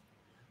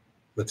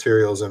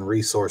materials and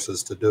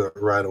resources to do it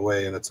right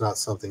away, and it's not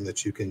something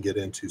that you can get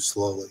into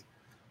slowly,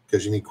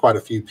 because you need quite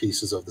a few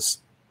pieces of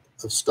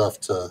stuff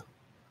to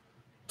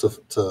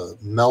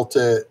melt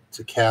it,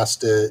 to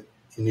cast it.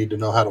 You need to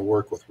know how to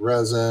work with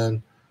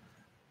resin,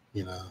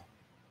 you know.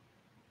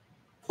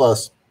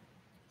 Plus,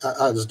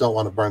 I just don't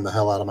want to burn the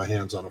hell out of my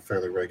hands on a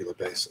fairly regular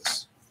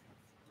basis.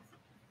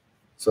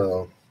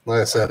 So,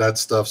 like I said, that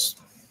stuff's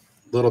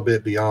a little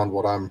bit beyond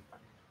what I'm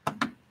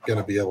going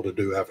to be able to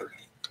do ever.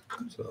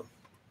 So,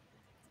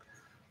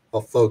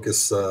 I'll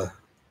focus on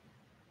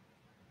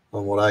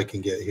what I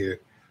can get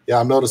here. Yeah,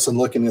 I'm noticing,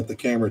 looking at the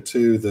camera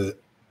too, that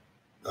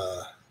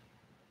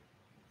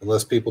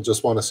unless people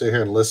just want to sit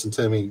here and listen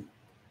to me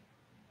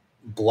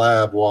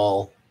blab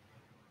while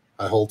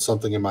I hold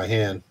something in my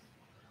hand,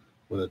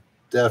 I'm going to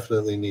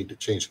definitely need to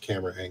change the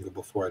camera angle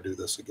before I do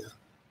this again.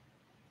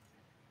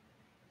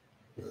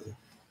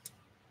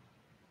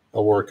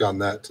 I'll work on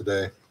that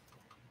today.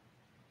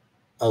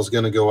 I was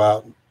going to go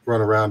out and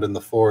run around in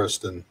the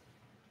forest and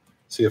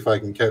see if I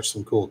can catch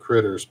some cool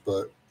critters,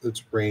 but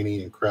it's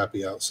rainy and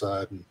crappy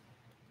outside, and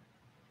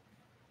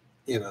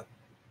you know,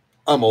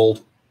 I'm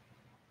old.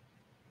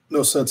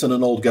 No sense in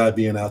an old guy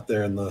being out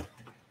there in the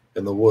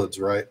woods,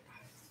 right?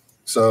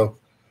 So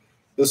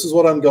this is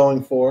what I'm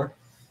going for.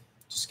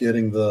 Just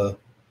getting the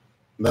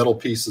metal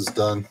pieces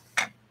done.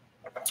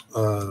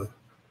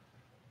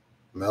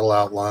 Metal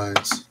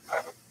outlines.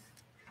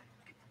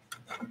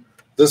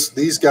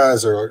 These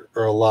guys are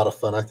a lot of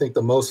fun. I think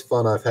the most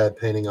fun I've had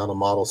painting on a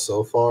model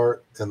so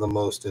far, and the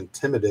most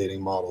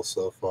intimidating model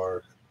so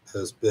far,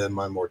 has been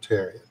my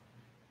Mortarion.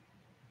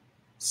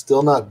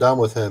 Still not done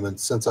with him, and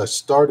since I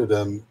started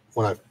him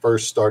when I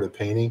first started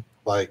painting,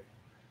 like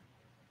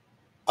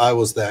I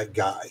was that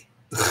guy.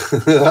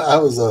 I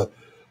was a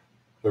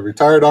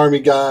retired Army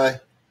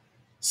guy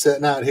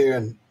sitting out here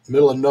in the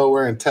middle of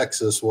nowhere in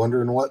Texas,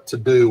 wondering what to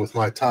do with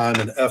my time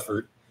and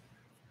effort.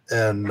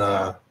 And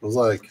was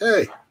like,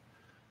 hey,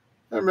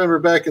 I remember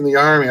back in the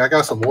Army, I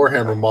got some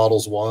Warhammer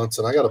models once,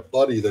 and I got a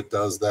buddy that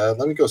does that.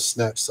 Let me go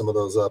snatch some of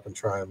those up and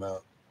try them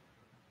out.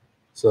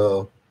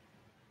 So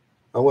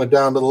I went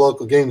down to the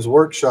local Games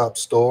Workshop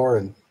store,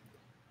 and,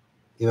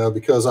 you know,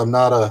 because I'm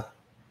not a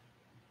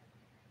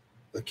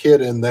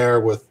kid in there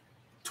with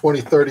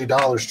 $20,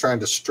 $30 trying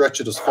to stretch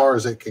it as far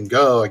as it can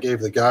go, I gave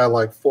the guy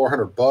like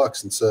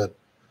 $400 and said,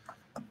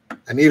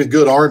 I need a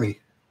good army.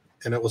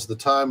 And it was the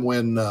time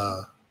when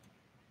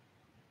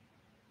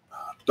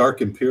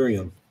Dark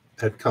Imperium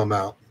had come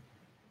out.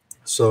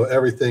 So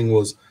everything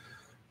was,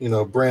 you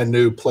know, brand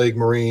new, Plague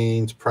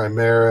Marines,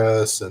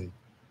 Primaris, and,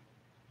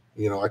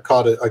 you know, I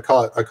caught it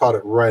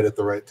right at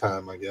the right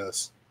time, I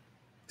guess.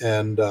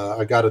 And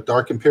I got a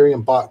Dark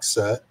Imperium box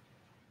set.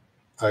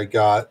 I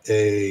got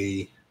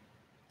a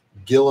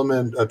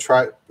Guilliman, a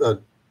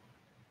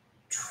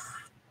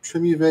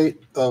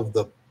Triumvirate of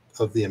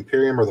the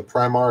Imperium or the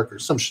Primarch or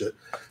some shit,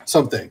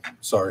 something.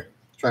 Sorry,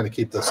 trying to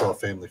keep this all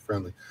family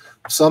friendly.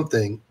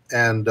 Something,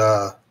 and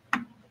I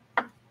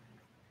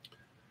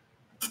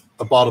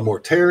bought a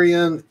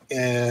Mortarion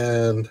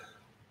and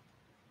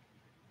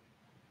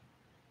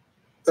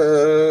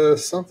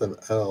something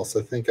else.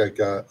 I think I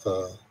got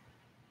a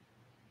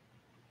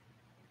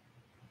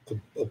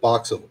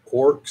box of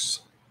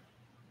Orcs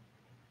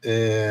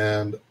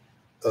and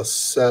a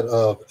set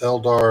of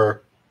Eldar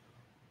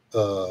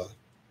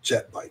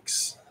jet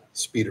bikes,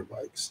 speeder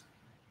bikes.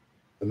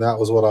 And that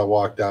was what I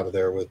walked out of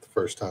there with the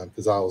first time,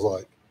 because I was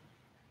like,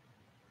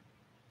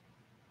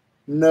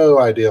 no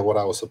idea what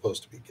I was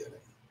supposed to be getting,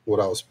 what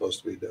I was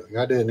supposed to be doing.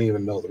 I didn't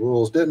even know the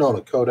rules, didn't own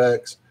a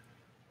codex,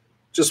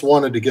 just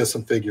wanted to get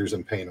some figures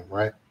and paint them,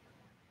 right?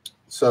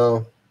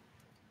 So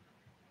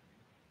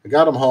I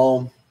got them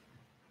home,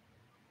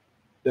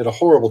 did a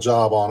horrible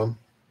job on them.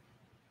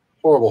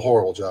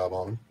 Horrible job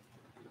on them.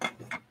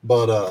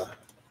 But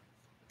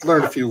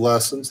learned a few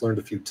lessons, learned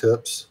a few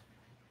tips.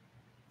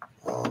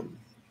 A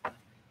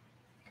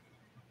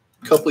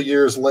couple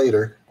years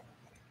later,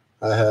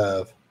 I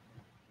have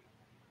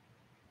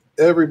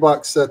every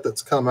box set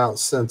that's come out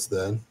since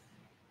then.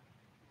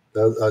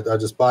 I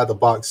just buy the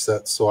box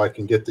sets so I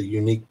can get the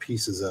unique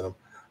pieces in them.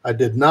 I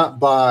did not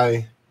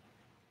buy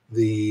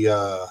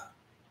the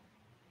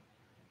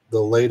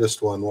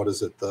latest one. What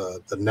is it?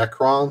 The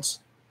Necrons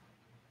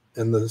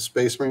and the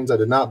Space Marines. I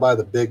did not buy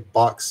the big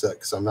box set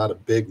because I'm not a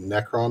big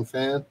Necron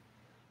fan.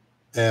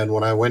 And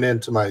when I went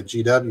into my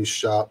GW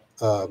shop,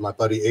 my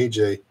buddy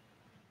AJ,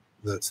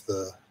 that's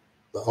the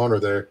owner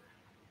there,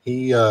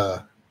 he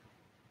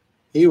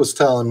was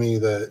telling me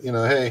that, you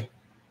know, hey,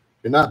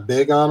 you're not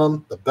big on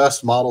them. The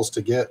best models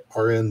to get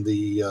are in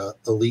the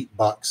Elite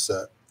box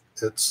set.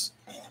 It's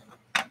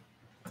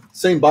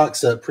same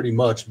box set pretty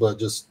much, but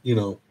just, you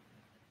know,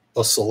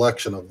 a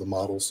selection of the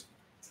models.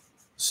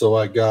 So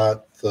I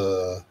got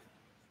the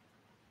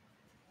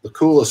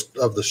coolest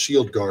of the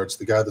shield guards,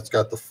 the guy that's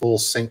got the full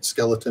Saint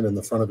skeleton in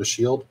the front of his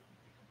shield.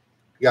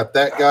 Got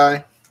that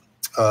guy.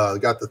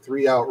 Got the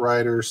 3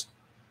 Outriders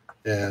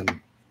and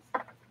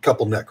a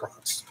couple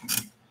Necrons.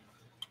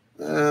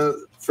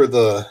 For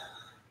the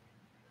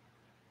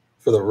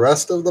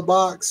rest of the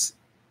box,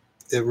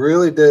 it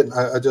really didn't.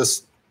 I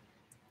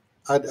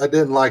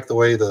didn't like the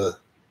way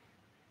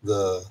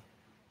the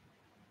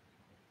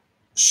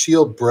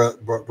Shield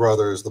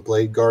brothers, the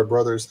Blade Guard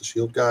brothers, the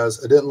Shield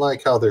guys, I didn't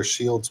like how their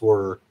shields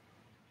were,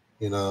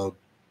 you know,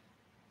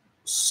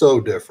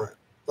 so different.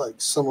 Like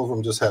some of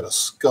them just had a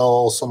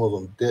skull, some of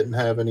them didn't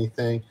have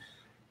anything.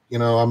 You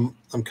know,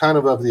 I'm kind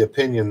of the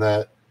opinion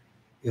that,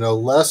 you know,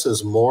 less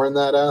is more in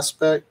that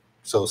aspect.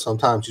 So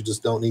sometimes you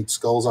just don't need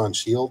skulls on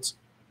shields.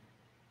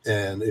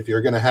 And if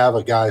you're going to have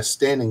a guy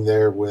standing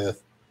there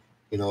with,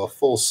 you know, a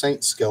full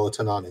Saint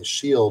skeleton on his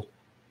shield,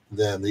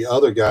 then the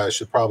other guy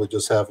should probably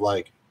just have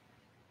like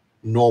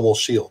normal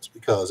shields,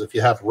 because if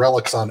you have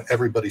relics on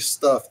everybody's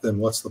stuff, then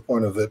what's the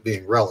point of it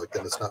being relic?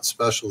 And it's not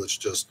special. It's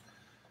just,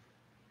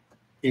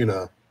 you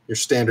know, your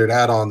standard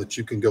add-on that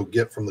you can go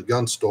get from the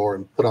gun store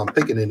and put on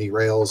Pickaninny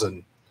rails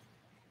and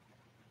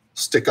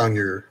stick on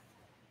your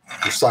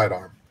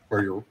sidearm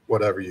or your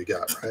whatever you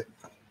got, right?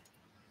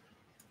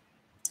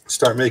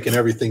 Start making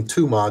everything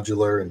too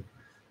modular and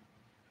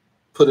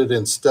put it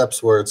in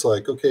steps where it's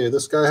like, okay,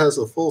 this guy has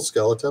a full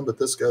skeleton, but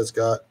this guy's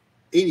got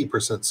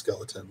 80%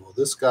 skeleton. Well,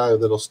 this guy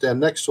that'll stand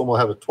next to him will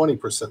have a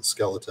 20%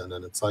 skeleton.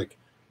 And it's like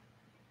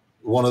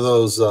one of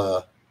those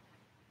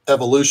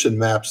evolution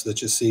maps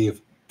that you see of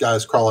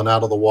guys crawling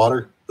out of the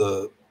water,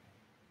 the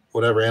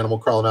whatever animal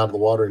crawling out of the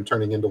water and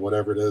turning into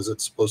whatever it is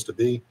it's supposed to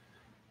be.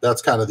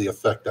 That's kind of the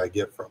effect I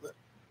get from it.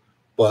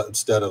 But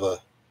instead of a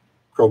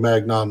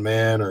Cro-Magnon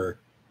man or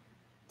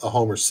a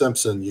Homer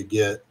Simpson, you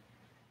get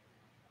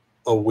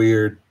a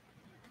weird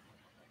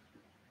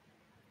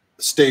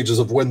stages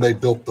of when they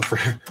built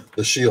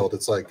the shield.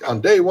 It's like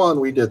on day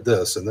one we did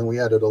this, and then we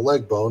added a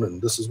leg bone,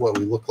 and this is what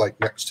we look like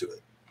next to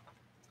it.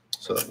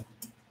 So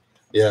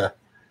Yeah.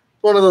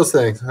 One of those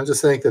things. I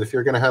just think that if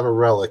you're going to have a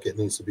relic, it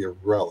needs to be a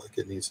relic.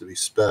 It needs to be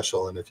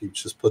special. And if you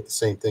just put the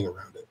same thing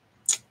around it,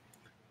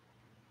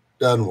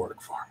 doesn't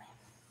work for me.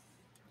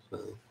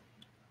 So,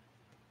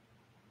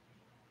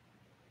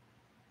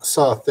 I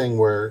saw a thing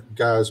where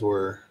guys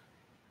were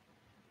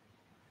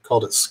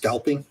called it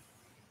scalping.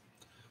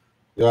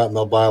 Go out and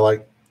they'll buy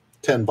like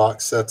 10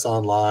 box sets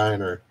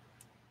online, or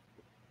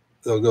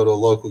they'll go to a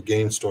local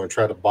game store and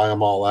try to buy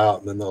them all out,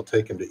 and then they'll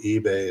take them to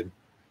eBay and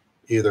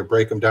either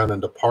break them down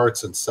into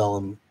parts and sell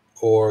them,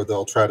 or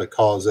they'll try to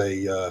cause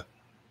a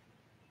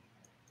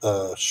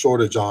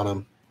shortage on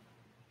them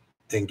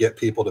and get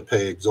people to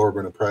pay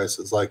exorbitant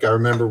prices. Like I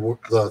remember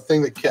the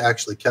thing that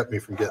actually kept me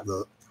from getting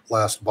the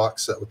last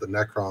box set with the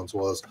Necrons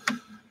was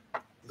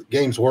the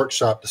Games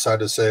Workshop decided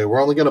to say,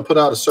 we're only going to put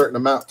out a certain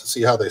amount to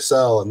see how they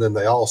sell. And then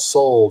they all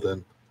sold.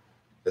 And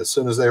as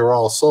soon as they were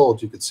all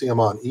sold, you could see them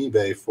on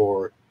eBay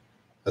for,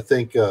 I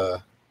think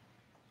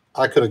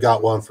I could have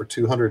got one for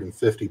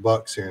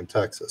 $250 here in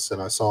Texas.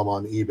 And I saw them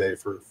on eBay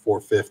for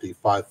 $450,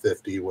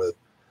 $550 with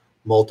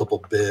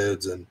multiple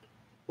bids and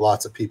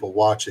lots of people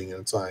watching.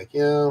 And it's like,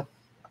 yeah,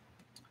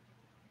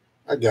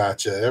 I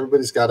gotcha.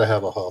 Everybody's got to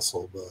have a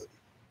hustle, but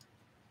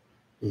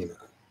you know,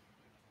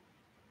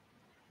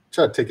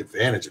 try to take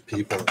advantage of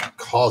people and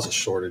cause a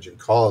shortage and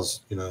cause,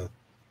 you know,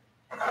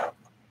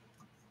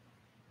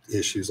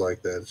 issues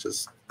like that. It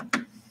just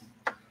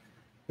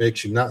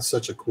makes you not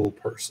such a cool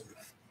person.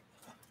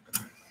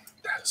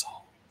 That is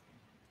all.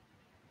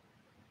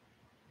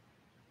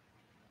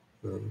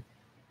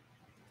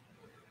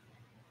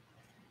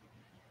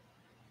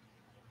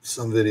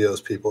 Some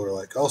videos people are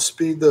like, I'll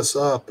speed this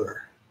up,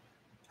 or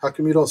how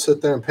come you don't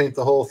sit there and paint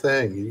the whole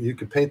thing? You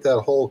could paint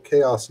that whole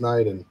Chaos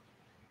Knight and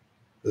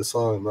this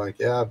song. I'm like,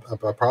 yeah,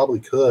 I probably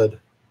could,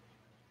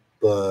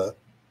 but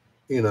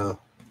you know,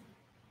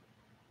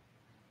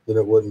 then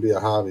it wouldn't be a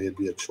hobby, it'd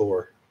be a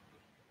chore.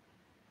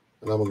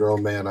 And I'm a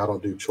grown man, I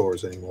don't do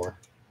chores anymore.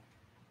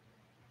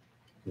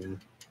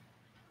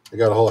 I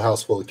got a whole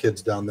house full of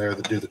kids down there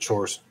that do the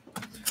chores.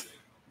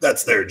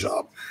 That's their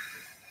job.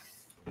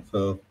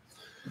 So,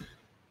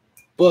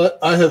 but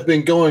I have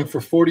been going for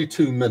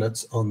 42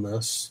 minutes on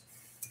this.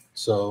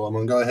 So I'm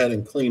going to go ahead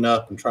and clean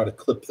up and try to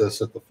clip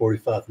this at the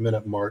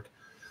 45-minute mark.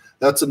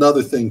 That's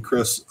another thing,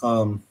 Chris.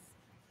 I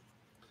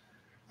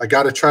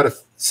got to try to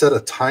set a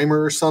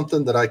timer or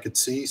something that I could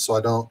see so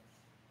I don't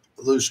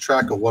lose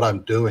track of what I'm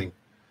doing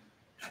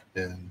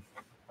and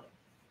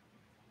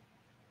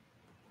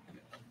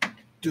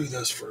do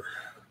this for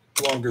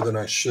longer than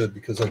I should,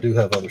 because I do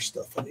have other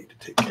stuff I need to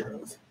take care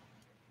of.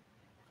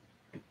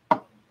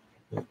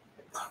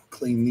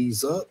 Clean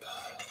these up.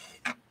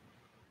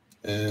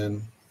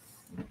 And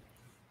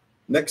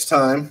next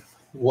time,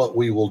 what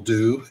we will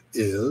do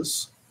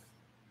is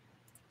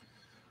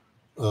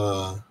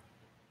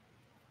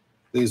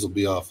these will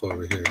be off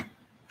over here.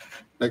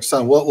 Next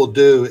time, what we'll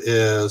do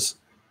is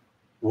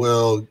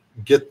we'll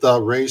get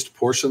the raised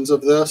portions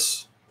of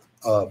this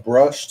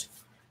brushed,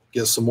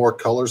 get some more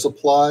colors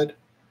applied.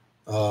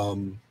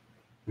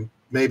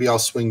 Maybe I'll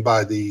swing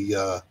by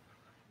the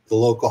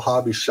local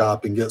hobby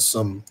shop and get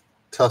some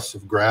tufts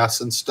of grass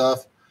and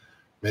stuff,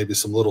 maybe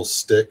some little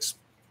sticks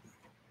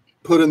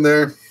put in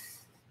there.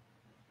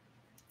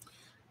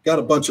 Got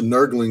a bunch of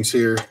nurglings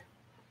here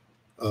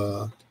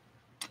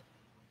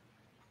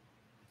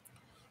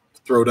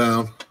throw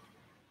down,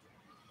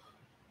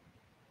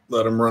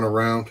 let them run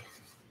around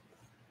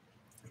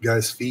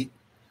guys' feet.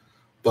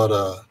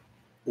 But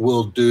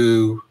we'll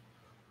do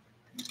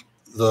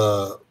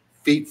the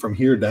feet from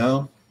here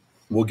down.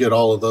 We'll get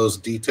all of those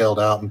detailed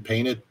out and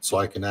painted so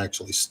I can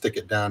actually stick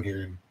it down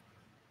here, and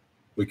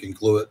we can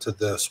glue it to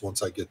this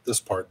once I get this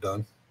part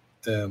done,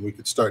 and we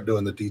could start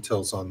doing the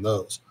details on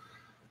those.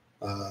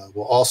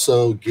 We'll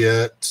also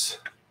get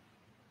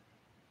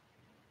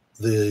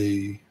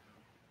the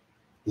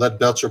lead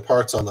belcher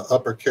parts on the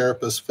upper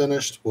carapace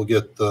finished. We'll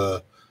get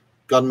the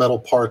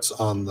gunmetal parts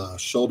on the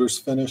shoulders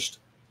finished,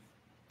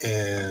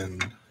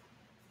 and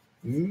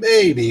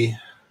maybe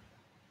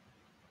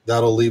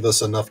that'll leave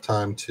us enough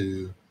time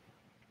to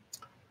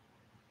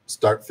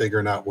start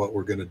figuring out what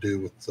we're going to do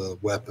with the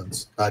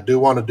weapons. I do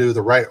want to do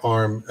the right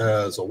arm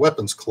as a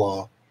weapons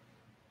claw,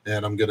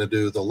 and I'm going to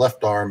do the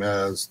left arm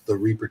as the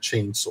Reaper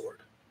chainsword.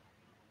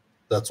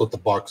 That's what the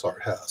box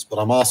art has. But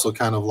I'm also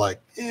kind of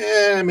like,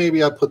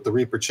 maybe I put the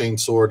Reaper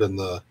chainsword and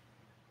the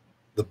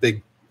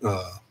big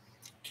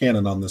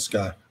cannon on this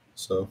guy.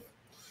 So,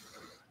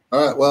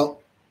 all right,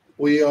 well,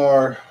 we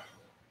are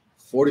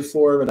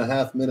 44 and a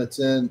half minutes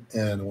in,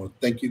 and I want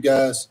to thank you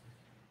guys.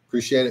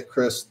 Appreciate it,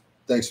 Chris.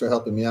 Thanks for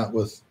helping me out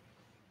with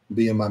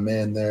being my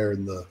man there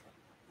in the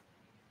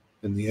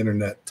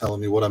internet, telling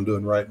me what I'm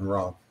doing right and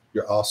wrong.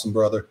 You're awesome,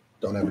 brother.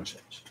 Don't ever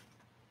change.